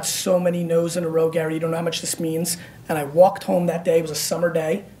like, we got so many no's in a row, Gary, you don't know how much this means. And I walked home that day. It was a summer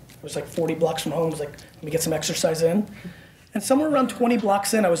day. It was like 40 blocks from home. I was like, let me get some exercise in. And somewhere around 20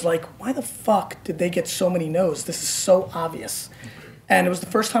 blocks in, I was like, why the fuck did they get so many no's? This is so obvious. And it was the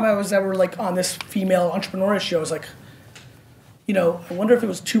first time I was ever on this female entrepreneurial show. I was like, I wonder if it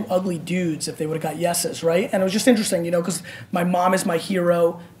was two ugly dudes, if they would have got yeses, right? And it was just interesting, because my mom is my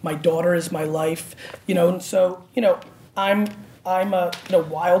hero, my daughter is my life, and so, I'm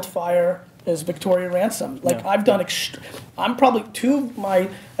Wildfire is Victoria Ransom. I've done, I'm probably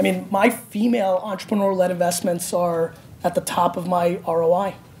my female entrepreneur-led investments are at the top of my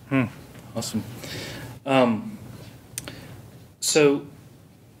ROI. Awesome. So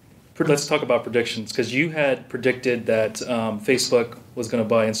let's talk about predictions, because you had predicted that Facebook was going to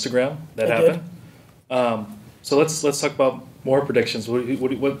buy Instagram. That happened. So let's talk about more predictions. What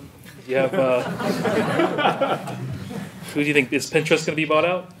do you have? Who do you think is Pinterest going to be bought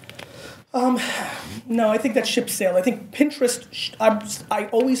out? No, I think that ship sailed. I think Pinterest. I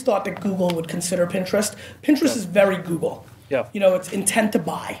always thought that Google would consider Pinterest. Pinterest is very Google. Yeah. It's intent to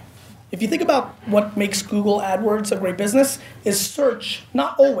buy. If you think about what makes Google AdWords a great business, is search,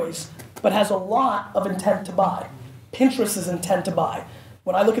 not always, but has a lot of intent to buy. Pinterest is intent to buy.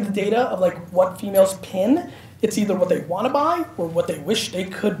 When I look at the data of like what females pin, it's either what they want to buy or what they wish they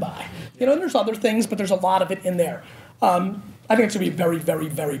could buy. And there's other things, but there's a lot of it in there. I think it's going to be a very, very,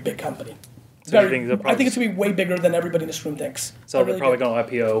 very big company. I think it's going to be way bigger than everybody in this room thinks. So they're probably going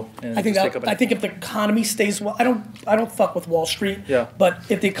to IPO. And I think if the economy stays well, I don't fuck with Wall Street. Yeah. But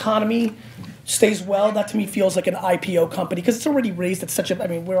if the economy stays well, that to me feels like an IPO company because it's already raised at such a. I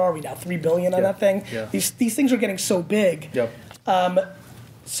mean, where are we now? $3 billion on that thing. Yeah. These things are getting so big. Yep.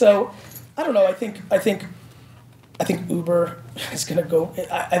 So I don't know. I think Uber is going to go.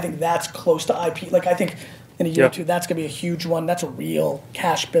 I think that's close to IP. Like I think. In a year or two, that's going to be a huge one. That's a real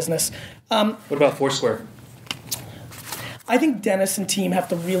cash business. What about Foursquare? I think Dennis and team have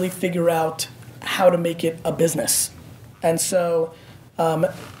to really figure out how to make it a business. And so,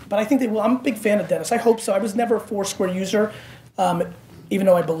 but I think they will. I'm a big fan of Dennis. I hope so. I was never a Foursquare user, even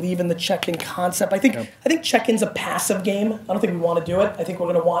though I believe in the check-in concept. I think check-in's a passive game. I don't think we want to do it. I think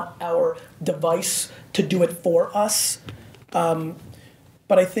we're going to want our device to do it for us.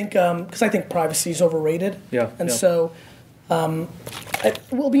 But I think, because I think privacy is overrated. So it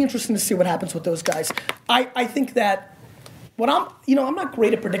will be interesting to see what happens with those guys. I think that I'm not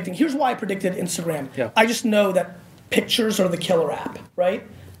great at predicting. Here's why I predicted Instagram. Yeah. I just know that pictures are the killer app, right?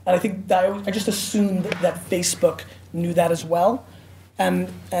 And I think that I just assumed that Facebook knew that as well.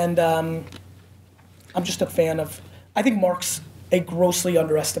 And I'm just a fan of, I think Mark's a grossly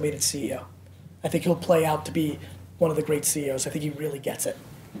underestimated CEO. I think he'll play out to be one of the great CEOs. I think he really gets it.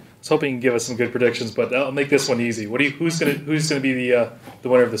 I was hoping you can give us some good predictions, but I'll make this one easy. Who's gonna be the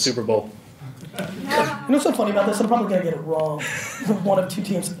winner of the Super Bowl? What's so funny about this? I'm probably gonna get it wrong. One of two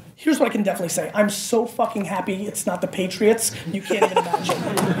teams. Here's what I can definitely say. I'm so fucking happy it's not the Patriots. You can't even imagine.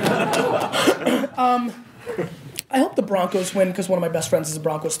 I hope the Broncos win because one of my best friends is a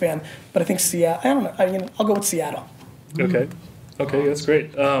Broncos fan. But I think Seattle. I don't know. I'll go with Seattle. Okay, that's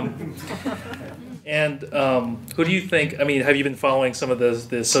great. And who do you think? I mean, have you been following some of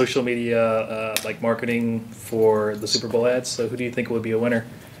the social media like marketing for the Super Bowl ads? So who do you think would be a winner?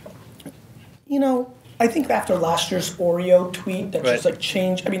 I think after last year's Oreo tweet that just like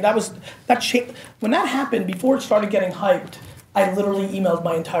changed. I mean, that changed when that happened. Before it started getting hyped, I literally emailed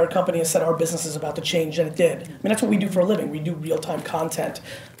my entire company and said our business is about to change, and it did. I mean, that's what we do for a living. We do real-time content.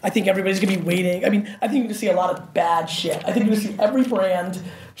 I think everybody's going to be waiting. I mean, I think you're going to see a lot of bad shit. I think you're going to see every brand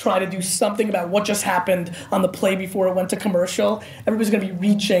try to do something about what just happened on the play before it went to commercial. Everybody's going to be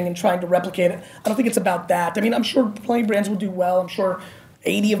reaching and trying to replicate it. I don't think it's about that. I mean, I'm sure plenty of brands will do well. I'm sure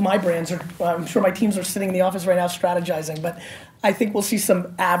 80 of my brands are, I'm sure my teams are sitting in the office right now strategizing, but I think we'll see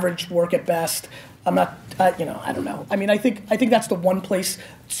some average work at best. I'm not, I don't know. I mean, I think that's the one place.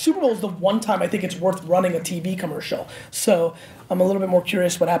 Super Bowl is the one time I think it's worth running a TV commercial. So I'm a little bit more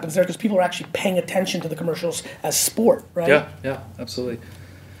curious what happens there because people are actually paying attention to the commercials as sport, right? Yeah, absolutely.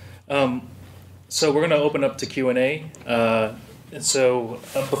 So we're going to open up to Q&A. And so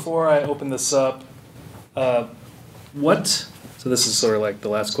before I open this up, so this is sort of like the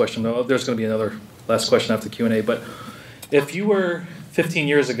last question. There's going to be another last question after Q&A. But if you were 15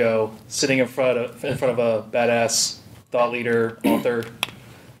 years ago sitting in front of a badass thought leader, author,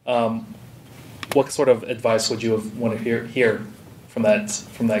 what sort of advice would you have want to hear from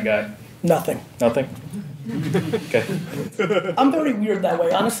that guy? Nothing. Okay. I'm very weird that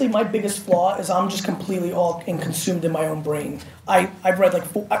way. Honestly, my biggest flaw is I'm just completely all consumed in my own brain. I've read like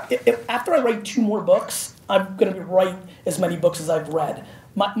after I write 2 more books, I'm going to write as many books as I've read.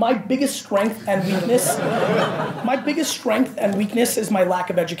 My biggest strength and weakness is my lack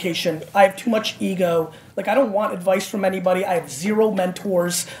of education. I have too much ego. Like, I don't want advice from anybody. I have 0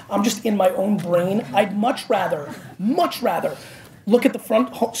 mentors. I'm just in my own brain. I'd much rather look at the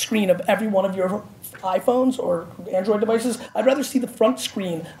front screen of every one of your iPhones or Android devices. I'd rather see the front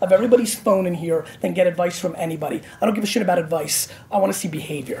screen of everybody's phone in here than get advice from anybody. I don't give a shit about advice. I want to see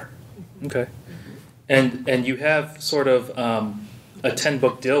behavior. Okay. And you have sort of a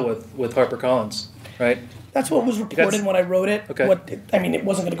 10-book deal with HarperCollins, right? That's what was reported when I wrote it. Okay. It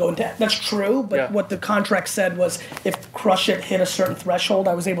wasn't going to go into. That's true, but what the contract said was if Crush It hit a certain threshold,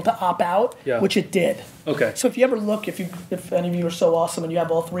 I was able to opt out, which it did. Okay. So if you ever look, if any of you are so awesome and you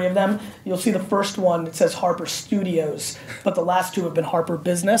have all 3 of them, you'll see the first one, it says Harper Studios, but the last 2 have been Harper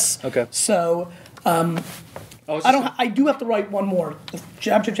Business. Okay. So I do have to write one more.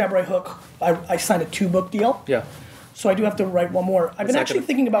 Jab, Jab, Jab, Right Hook. I signed a 2-book deal. Yeah. so I do have to write one more. I've been actually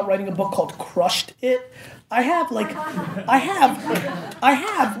thinking about writing a book called Crushed It. I have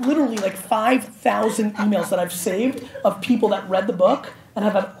literally like 5,000 emails that I've saved of people that read the book and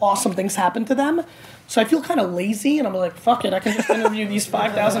have had awesome things happen to them. So I feel kind of lazy, and I'm like, fuck it, I can just interview these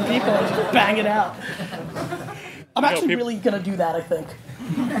 5,000 people and just bang it out. I'm actually really going to do that, I think.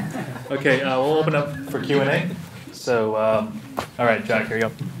 Okay, we'll open up for Q&A. So, all right, Jack, here you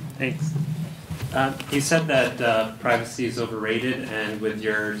go. Thanks. You said that privacy is overrated, and with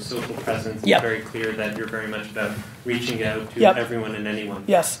your social presence, it's very clear that you're very much about reaching out to everyone and anyone.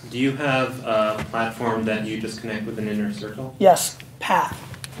 Yes. Do you have a platform that you just connect with an inner circle? Yes, Path.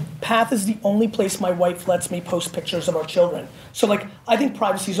 Path is the only place my wife lets me post pictures of our children. So, like, I think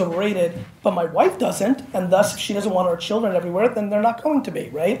privacy is overrated, but my wife doesn't, and thus, if she doesn't want our children everywhere, then they're not going to be,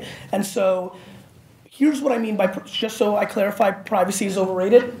 right? And so, here's what I mean by, just so I clarify, privacy is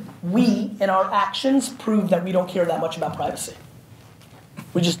overrated. We, in our actions, prove that we don't care that much about privacy.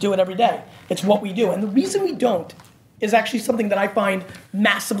 We just do it every day. It's what we do. And the reason we don't is actually something that I find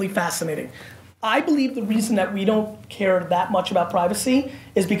massively fascinating. I believe the reason that we don't care that much about privacy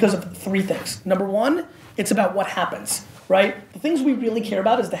is because of three things. Number one, it's about what happens, right? The things we really care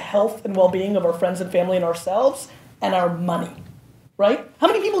about is the health and well-being of our friends and family and ourselves and our money, right? How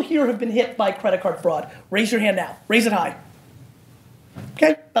many people here have been hit by credit card fraud? Raise your hand now. Raise it high.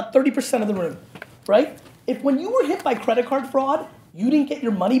 Okay, about 30% of the room, right? If when you were hit by credit card fraud, you didn't get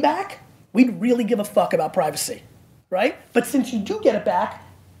your money back, we'd really give a fuck about privacy, right? But since you do get it back,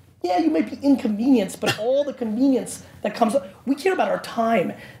 yeah, you might be inconvenienced, but all the convenience that comes up, we care about our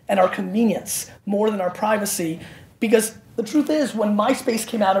time and our convenience more than our privacy, because the truth is, when MySpace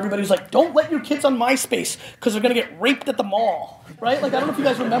came out, everybody was like, don't let your kids on MySpace because they're going to get raped at the mall, right? Like, I don't know if you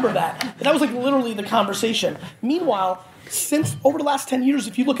guys remember that. But that was like literally the conversation. Meanwhile, since over the last 10 years,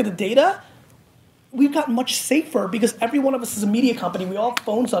 if you look at the data, we've gotten much safer because every one of us is a media company. We all have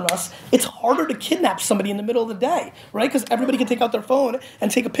phones on us. It's harder to kidnap somebody in the middle of the day, right? Because everybody can take out their phone and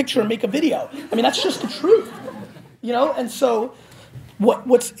take a picture and make a video. I mean, that's just the truth, you know? And so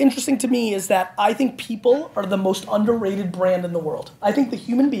what's interesting to me is that I think people are the most underrated brand in the world. I think the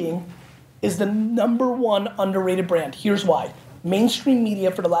human being is the number one underrated brand. Here's why. Mainstream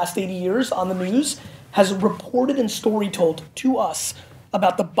media for the last 80 years on the news has reported and story told to us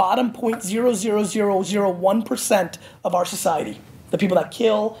about the bottom 0.00001% of our society, the people that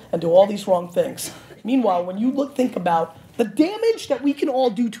kill and do all these wrong things. Meanwhile, when you think about the damage that we can all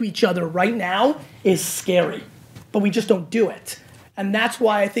do to each other right now is scary, but we just don't do it. And that's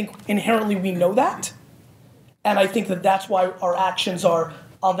why I think inherently we know that. And I think that that's why our actions are,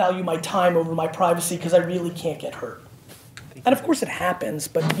 I'll value my time over my privacy because I really can't get hurt. And of course it happens,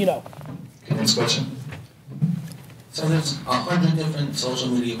 but you know. Next question. So there's 100 different social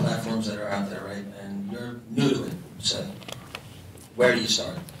media platforms that are out there, right? And you're new to it, so where do you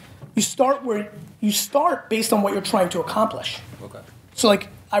start? You start based on what you're trying to accomplish. Okay. So like,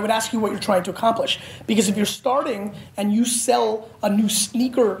 I would ask you what you're trying to accomplish. Because if you're starting and you sell a new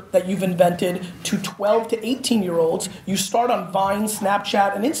sneaker that you've invented to 12 to 18-year-olds, you start on Vine,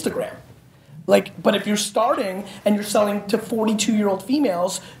 Snapchat, and Instagram. But if you're starting and you're selling to 42-year-old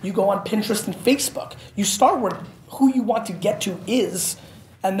females, you go on Pinterest and Facebook. You start where who you want to get to is,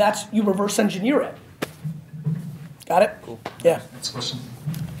 and that's, you reverse engineer it. Got it? Cool. Yeah. Next question.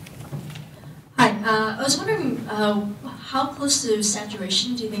 Hi, I was wondering how close to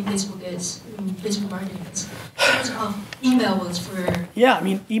saturation do you think Facebook is, Facebook marketing is? Email was for... Yeah, I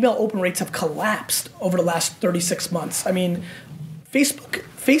mean, email open rates have collapsed over the last 36 months. I mean,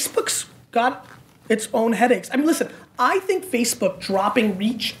 Facebook's got its own headaches. I mean, listen, I think Facebook dropping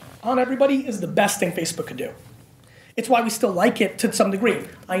reach on everybody is the best thing Facebook could do. It's why we still like it to some degree.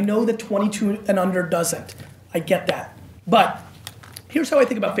 I know that 22 and under doesn't. I get that. But here's how I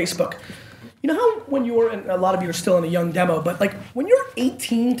think about Facebook. You know how when you're, and a lot of you are still in a young demo, but like when you're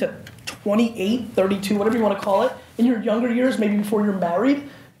 18 to 28, 32, whatever you want to call it, in your younger years, maybe before you're married,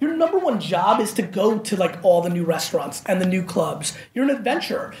 your number one job is to go to like all the new restaurants and the new clubs. You're an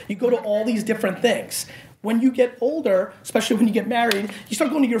adventurer. You go to all these different things. When you get older, especially when you get married, you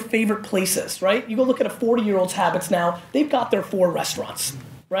start going to your favorite places, right? You go look at a 40-year-old's habits now. They've got their 4 restaurants,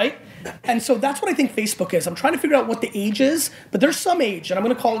 right? And so that's what I think Facebook is. I'm trying to figure out what the age is, but there's some age, and I'm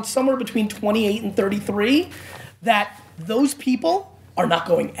going to call it somewhere between 28 and 33, that those people are not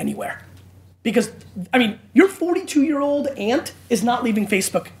going anywhere. Because, I mean, your 42-year-old aunt is not leaving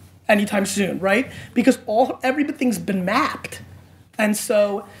Facebook anytime soon, right? Because everything's been mapped. And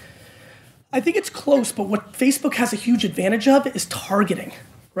so I think it's close, but what Facebook has a huge advantage of is targeting,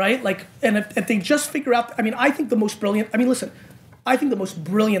 right? Like, and if they just figure out, I mean, I think the most brilliant, I mean, listen, I think the most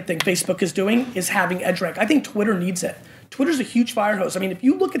brilliant thing Facebook is doing is having EdgeRank. I think Twitter needs it. Twitter's a huge fire hose. I mean, if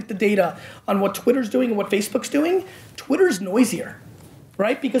you look at the data on what Twitter's doing and what Facebook's doing, Twitter's noisier,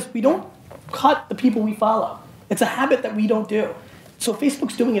 right? Because we don't cut the people we follow. It's a habit that we don't do. So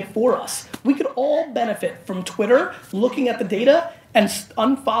Facebook's doing it for us. We could all benefit from Twitter looking at the data and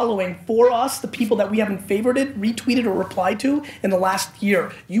unfollowing for us the people that we haven't favorited, retweeted, or replied to in the last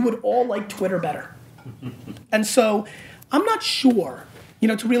year. You would all like Twitter better. And so I'm not sure,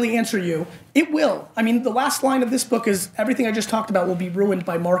 to really answer you, it will. I mean, the last line of this book is everything I just talked about will be ruined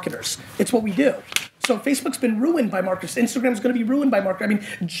by marketers. It's what we do. So Facebook's been ruined by marketers. Instagram's going to be ruined by marketers. I mean,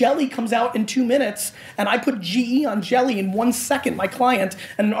 Jelly comes out in 2 minutes, and I put GE on Jelly in 1 second, my client,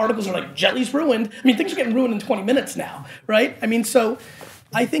 and articles are like, Jelly's ruined. I mean, things are getting ruined in 20 minutes now, right? I mean, so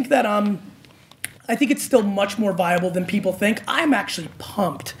I think that, I think it's still much more viable than people think. I'm actually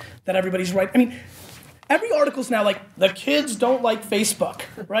pumped that everybody's right. I mean, every article's now like, the kids don't like Facebook,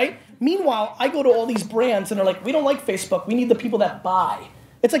 right? Meanwhile, I go to all these brands, and they're like, we don't like Facebook. We need the people that buy.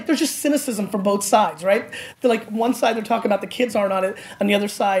 It's like there's just cynicism from both sides, right? They're like, one side they're talking about the kids aren't on it. On the other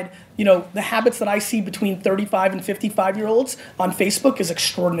side, the habits that I see between 35 and 55-year-olds on Facebook is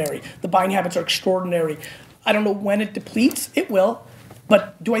extraordinary. The buying habits are extraordinary. I don't know when it depletes. It will.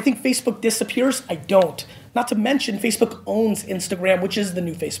 But do I think Facebook disappears? I don't. Not to mention, Facebook owns Instagram, which is the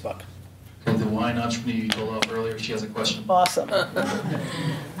new Facebook. Okay, the wine entrepreneur you told off earlier, she has a question. Awesome.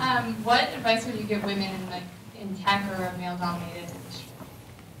 What advice would you give women in tech or a male-dominated industry?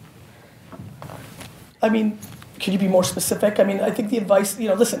 I mean, could you be more specific? I mean, I think the advice,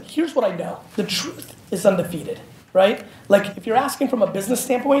 listen, here's what I know. The truth is undefeated, right? Like, if you're asking from a business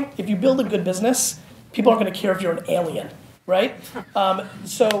standpoint, if you build a good business, people aren't going to care if you're an alien, right?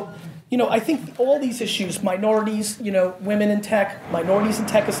 I think all these issues, minorities, women in tech, minorities in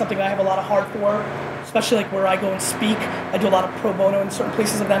tech is something I have a lot of heart for, especially like where I go and speak. I do a lot of pro bono in certain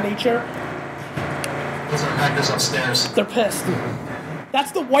places of that nature. Those are hackers upstairs. They're pissed.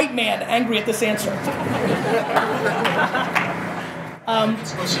 That's the white man angry at this answer.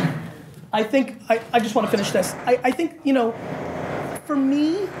 I think, I just want to finish this. I think, for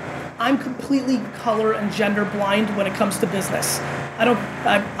me, I'm completely color and gender blind when it comes to business.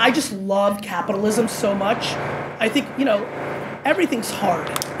 I just love capitalism so much. I think, everything's hard.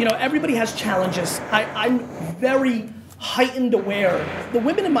 Everybody has challenges. I'm very heightened aware. The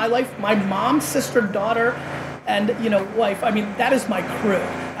women in my life, my mom, sister, daughter, and wife, I mean, that is my crew.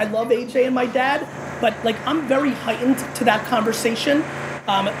 I love AJ and my dad, but I'm very heightened to that conversation.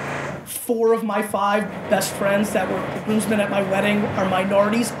 4 of my 5 best friends that were the groomsmen at my wedding are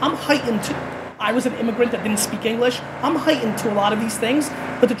minorities. I'm heightened to, I was an immigrant that didn't speak English. I'm heightened to a lot of these things,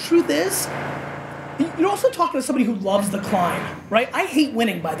 but the truth is, you're also talking to somebody who loves the climb, right? I hate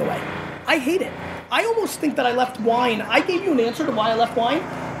winning, by the way. I hate it. I almost think that I left wine. I gave you an answer to why I left wine.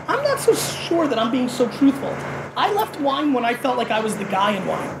 I'm not so sure that I'm being so truthful. I left wine when I felt like I was the guy in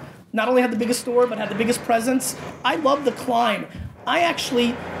wine. Not only had the biggest store, but had the biggest presence. I love the climb. I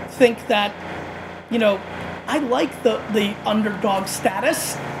actually think that, I like the underdog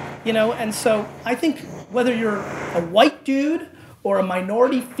status, and so I think whether you're a white dude or a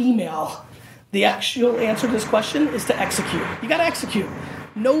minority female, the actual answer to this question is to execute. You gotta execute.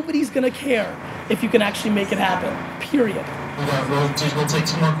 Nobody's gonna care if you can actually make it happen, period. We'll take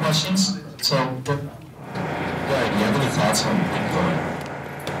 2 more questions. So, do you have any thoughts on Bitcoin?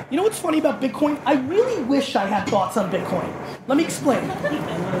 You know what's funny about Bitcoin? I really wish I had thoughts on Bitcoin. Let me explain.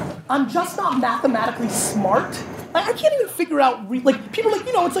 I'm just not mathematically smart. I can't even figure out, people are like,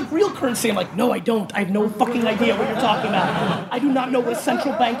 it's like real currency. I'm like, no, I don't. I have no fucking idea what you're talking about. I do not know what a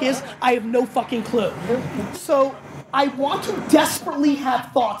central bank is. I have no fucking clue. So I want to desperately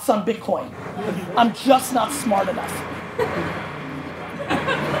have thoughts on Bitcoin. I'm just not smart enough.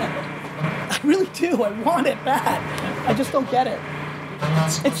 I really do. I want it bad. I just don't get it.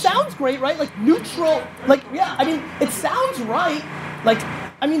 It sounds great, right? Like neutral, yeah, I mean, it sounds right. But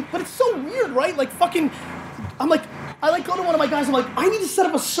it's so weird, right? I go to one of my guys, I'm like, I need to set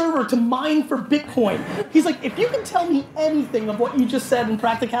up a server to mine for Bitcoin. He's like, if you can tell me anything of what you just said in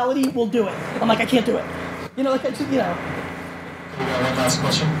practicality, we'll do it. I'm like, I can't do it. We got one last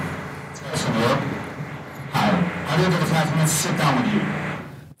question. It's from Europe. Hi. How do you have 5 minutes to sit down with you?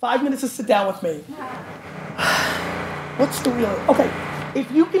 5 minutes to sit down with me. What's the real? Okay,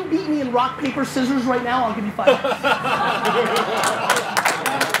 if you can beat me in rock, paper, scissors right now, I'll give you 5 minutes.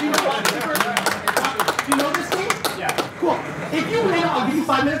 Do you know this game? Yeah. Cool. If you win, I'll give you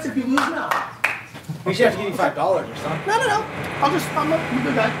 5 minutes. If you lose, no. We should have to give you $5 or something. No. I'm a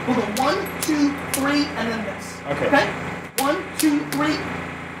good guy. We'll go 1, 2, 3, and then this. Okay? 1, 2, 3.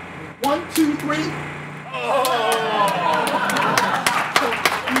 1, 2, 3.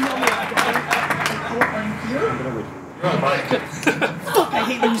 Fuck, I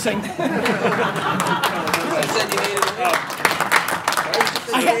hate losing.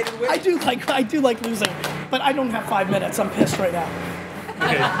 I do like losing, but I don't have 5 minutes. I'm pissed right now.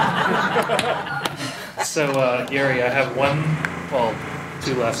 Okay. So, Gary, I have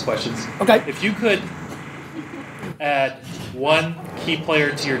two last questions. Okay. If you could add one key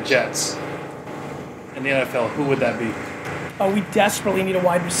player to your Jets in the NFL, who would that be? Oh, we desperately need a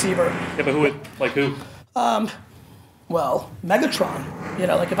wide receiver. Yeah, but who? Well, Megatron.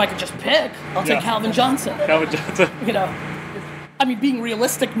 If I could just pick, I'll take Calvin Johnson. Calvin Johnson. I mean, being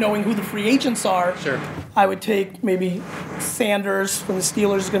realistic, knowing who the free agents are, sure. I would take maybe Sanders from the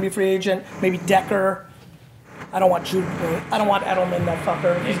Steelers is going to be a free agent. Maybe Decker. I don't want Edelman, that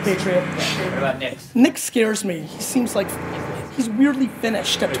fucker. He's a Patriot. What about Nick? Nick scares me. He seems like he's weirdly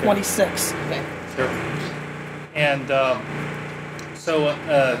finished at 26. Okay. Sure. And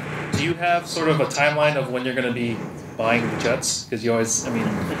do you have sort of a timeline of when you're going to be buying the Jets? Because you always, say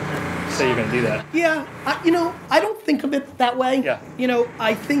you're going to do that. Yeah, I don't think of it that way. Yeah.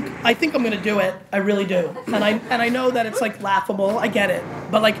 I think I'm going to do it. I really do. And I know that it's like laughable. I get it.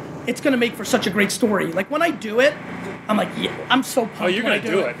 But like it's going to make for such a great story. Like when I do it, I'm like, yeah, I'm so pumped. Oh, you're going to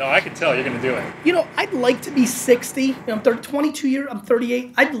do it. No, I can tell you're going to do it. I'd like to be 60. I'm 22 years. I'm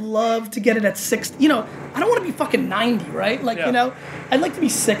 38. I'd love to get it at 60. I don't want to be fucking 90, right? Like, yeah. I'd like to be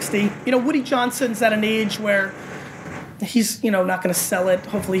 60. Woody Johnson's at an age where he's, not going to sell it.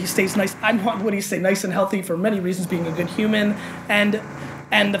 Hopefully he stays nice. I want Woody to stay nice and healthy for many reasons, being a good human, and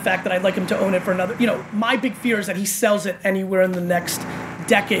the fact that I'd like him to own it for another. My big fear is that he sells it anywhere in the next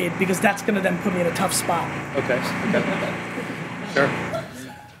decade, because that's going to then put me in a tough spot. Okay. Sure.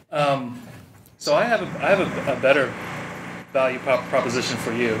 So I have a better value proposition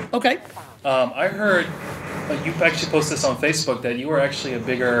for you. Okay. I heard you actually posted this on Facebook that you were actually a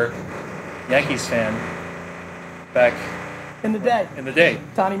bigger Yankees fan back in the day.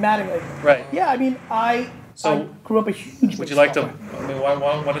 Tony Mattingly. Right. Yeah, I grew up a huge. Would you like to?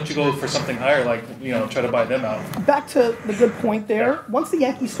 Why don't you go for something higher, like try to buy them out? Back to the good point there. Yeah. Once the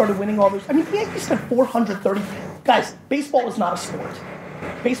Yankees started winning all those, the Yankees spent $430. Guys, baseball is not a sport.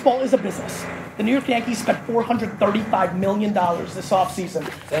 Baseball is a business. The New York Yankees spent $435 million this offseason.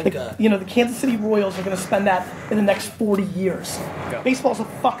 Thank God. The Kansas City Royals are going to spend that in the next 40 years. Yeah. Baseball's a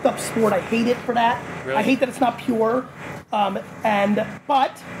fucked up sport. I hate it for that. Really? I hate that it's not pure. But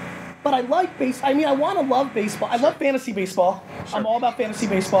I like baseball. I want to love baseball. I love fantasy baseball. Sure. I'm all about fantasy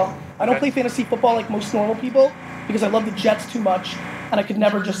baseball. I don't play fantasy football like most normal people because I love the Jets too much, and I could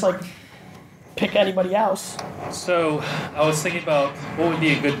never just pick anybody else. So I was thinking about what would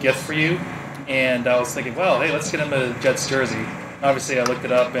be a good gift for you, and I was thinking, well, hey, let's get him a Jets jersey. Obviously, I looked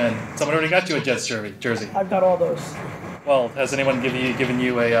it up, and someone already got you a Jets jersey. I've got all those. Well, has anyone given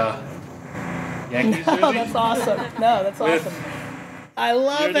you a Yankees jersey? No, that's awesome. Awesome. I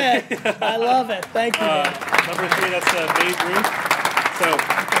love it. I love it. Thank you. Number 3, that's Babe Ruth. So,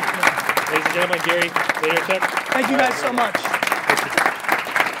 ladies and gentlemen, Gary Vaynerchuk. Thank you guys so much.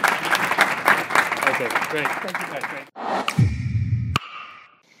 Okay, great. Thank you guys. Great.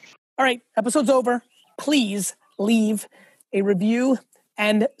 All right, episode's over. Please leave a review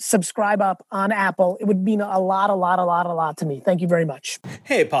and subscribe up on Apple. It would mean a lot to me. Thank you very much.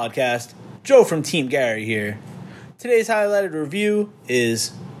 Hey, podcast. Joe from Team Gary here. Today's highlighted review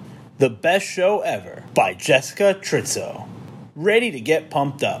is The Best Show Ever by Jessica Trizzo. Ready to get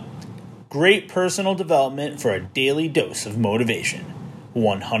pumped up. Great personal development for a daily dose of motivation.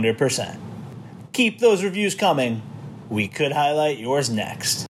 100%. Keep those reviews coming. We could highlight yours next.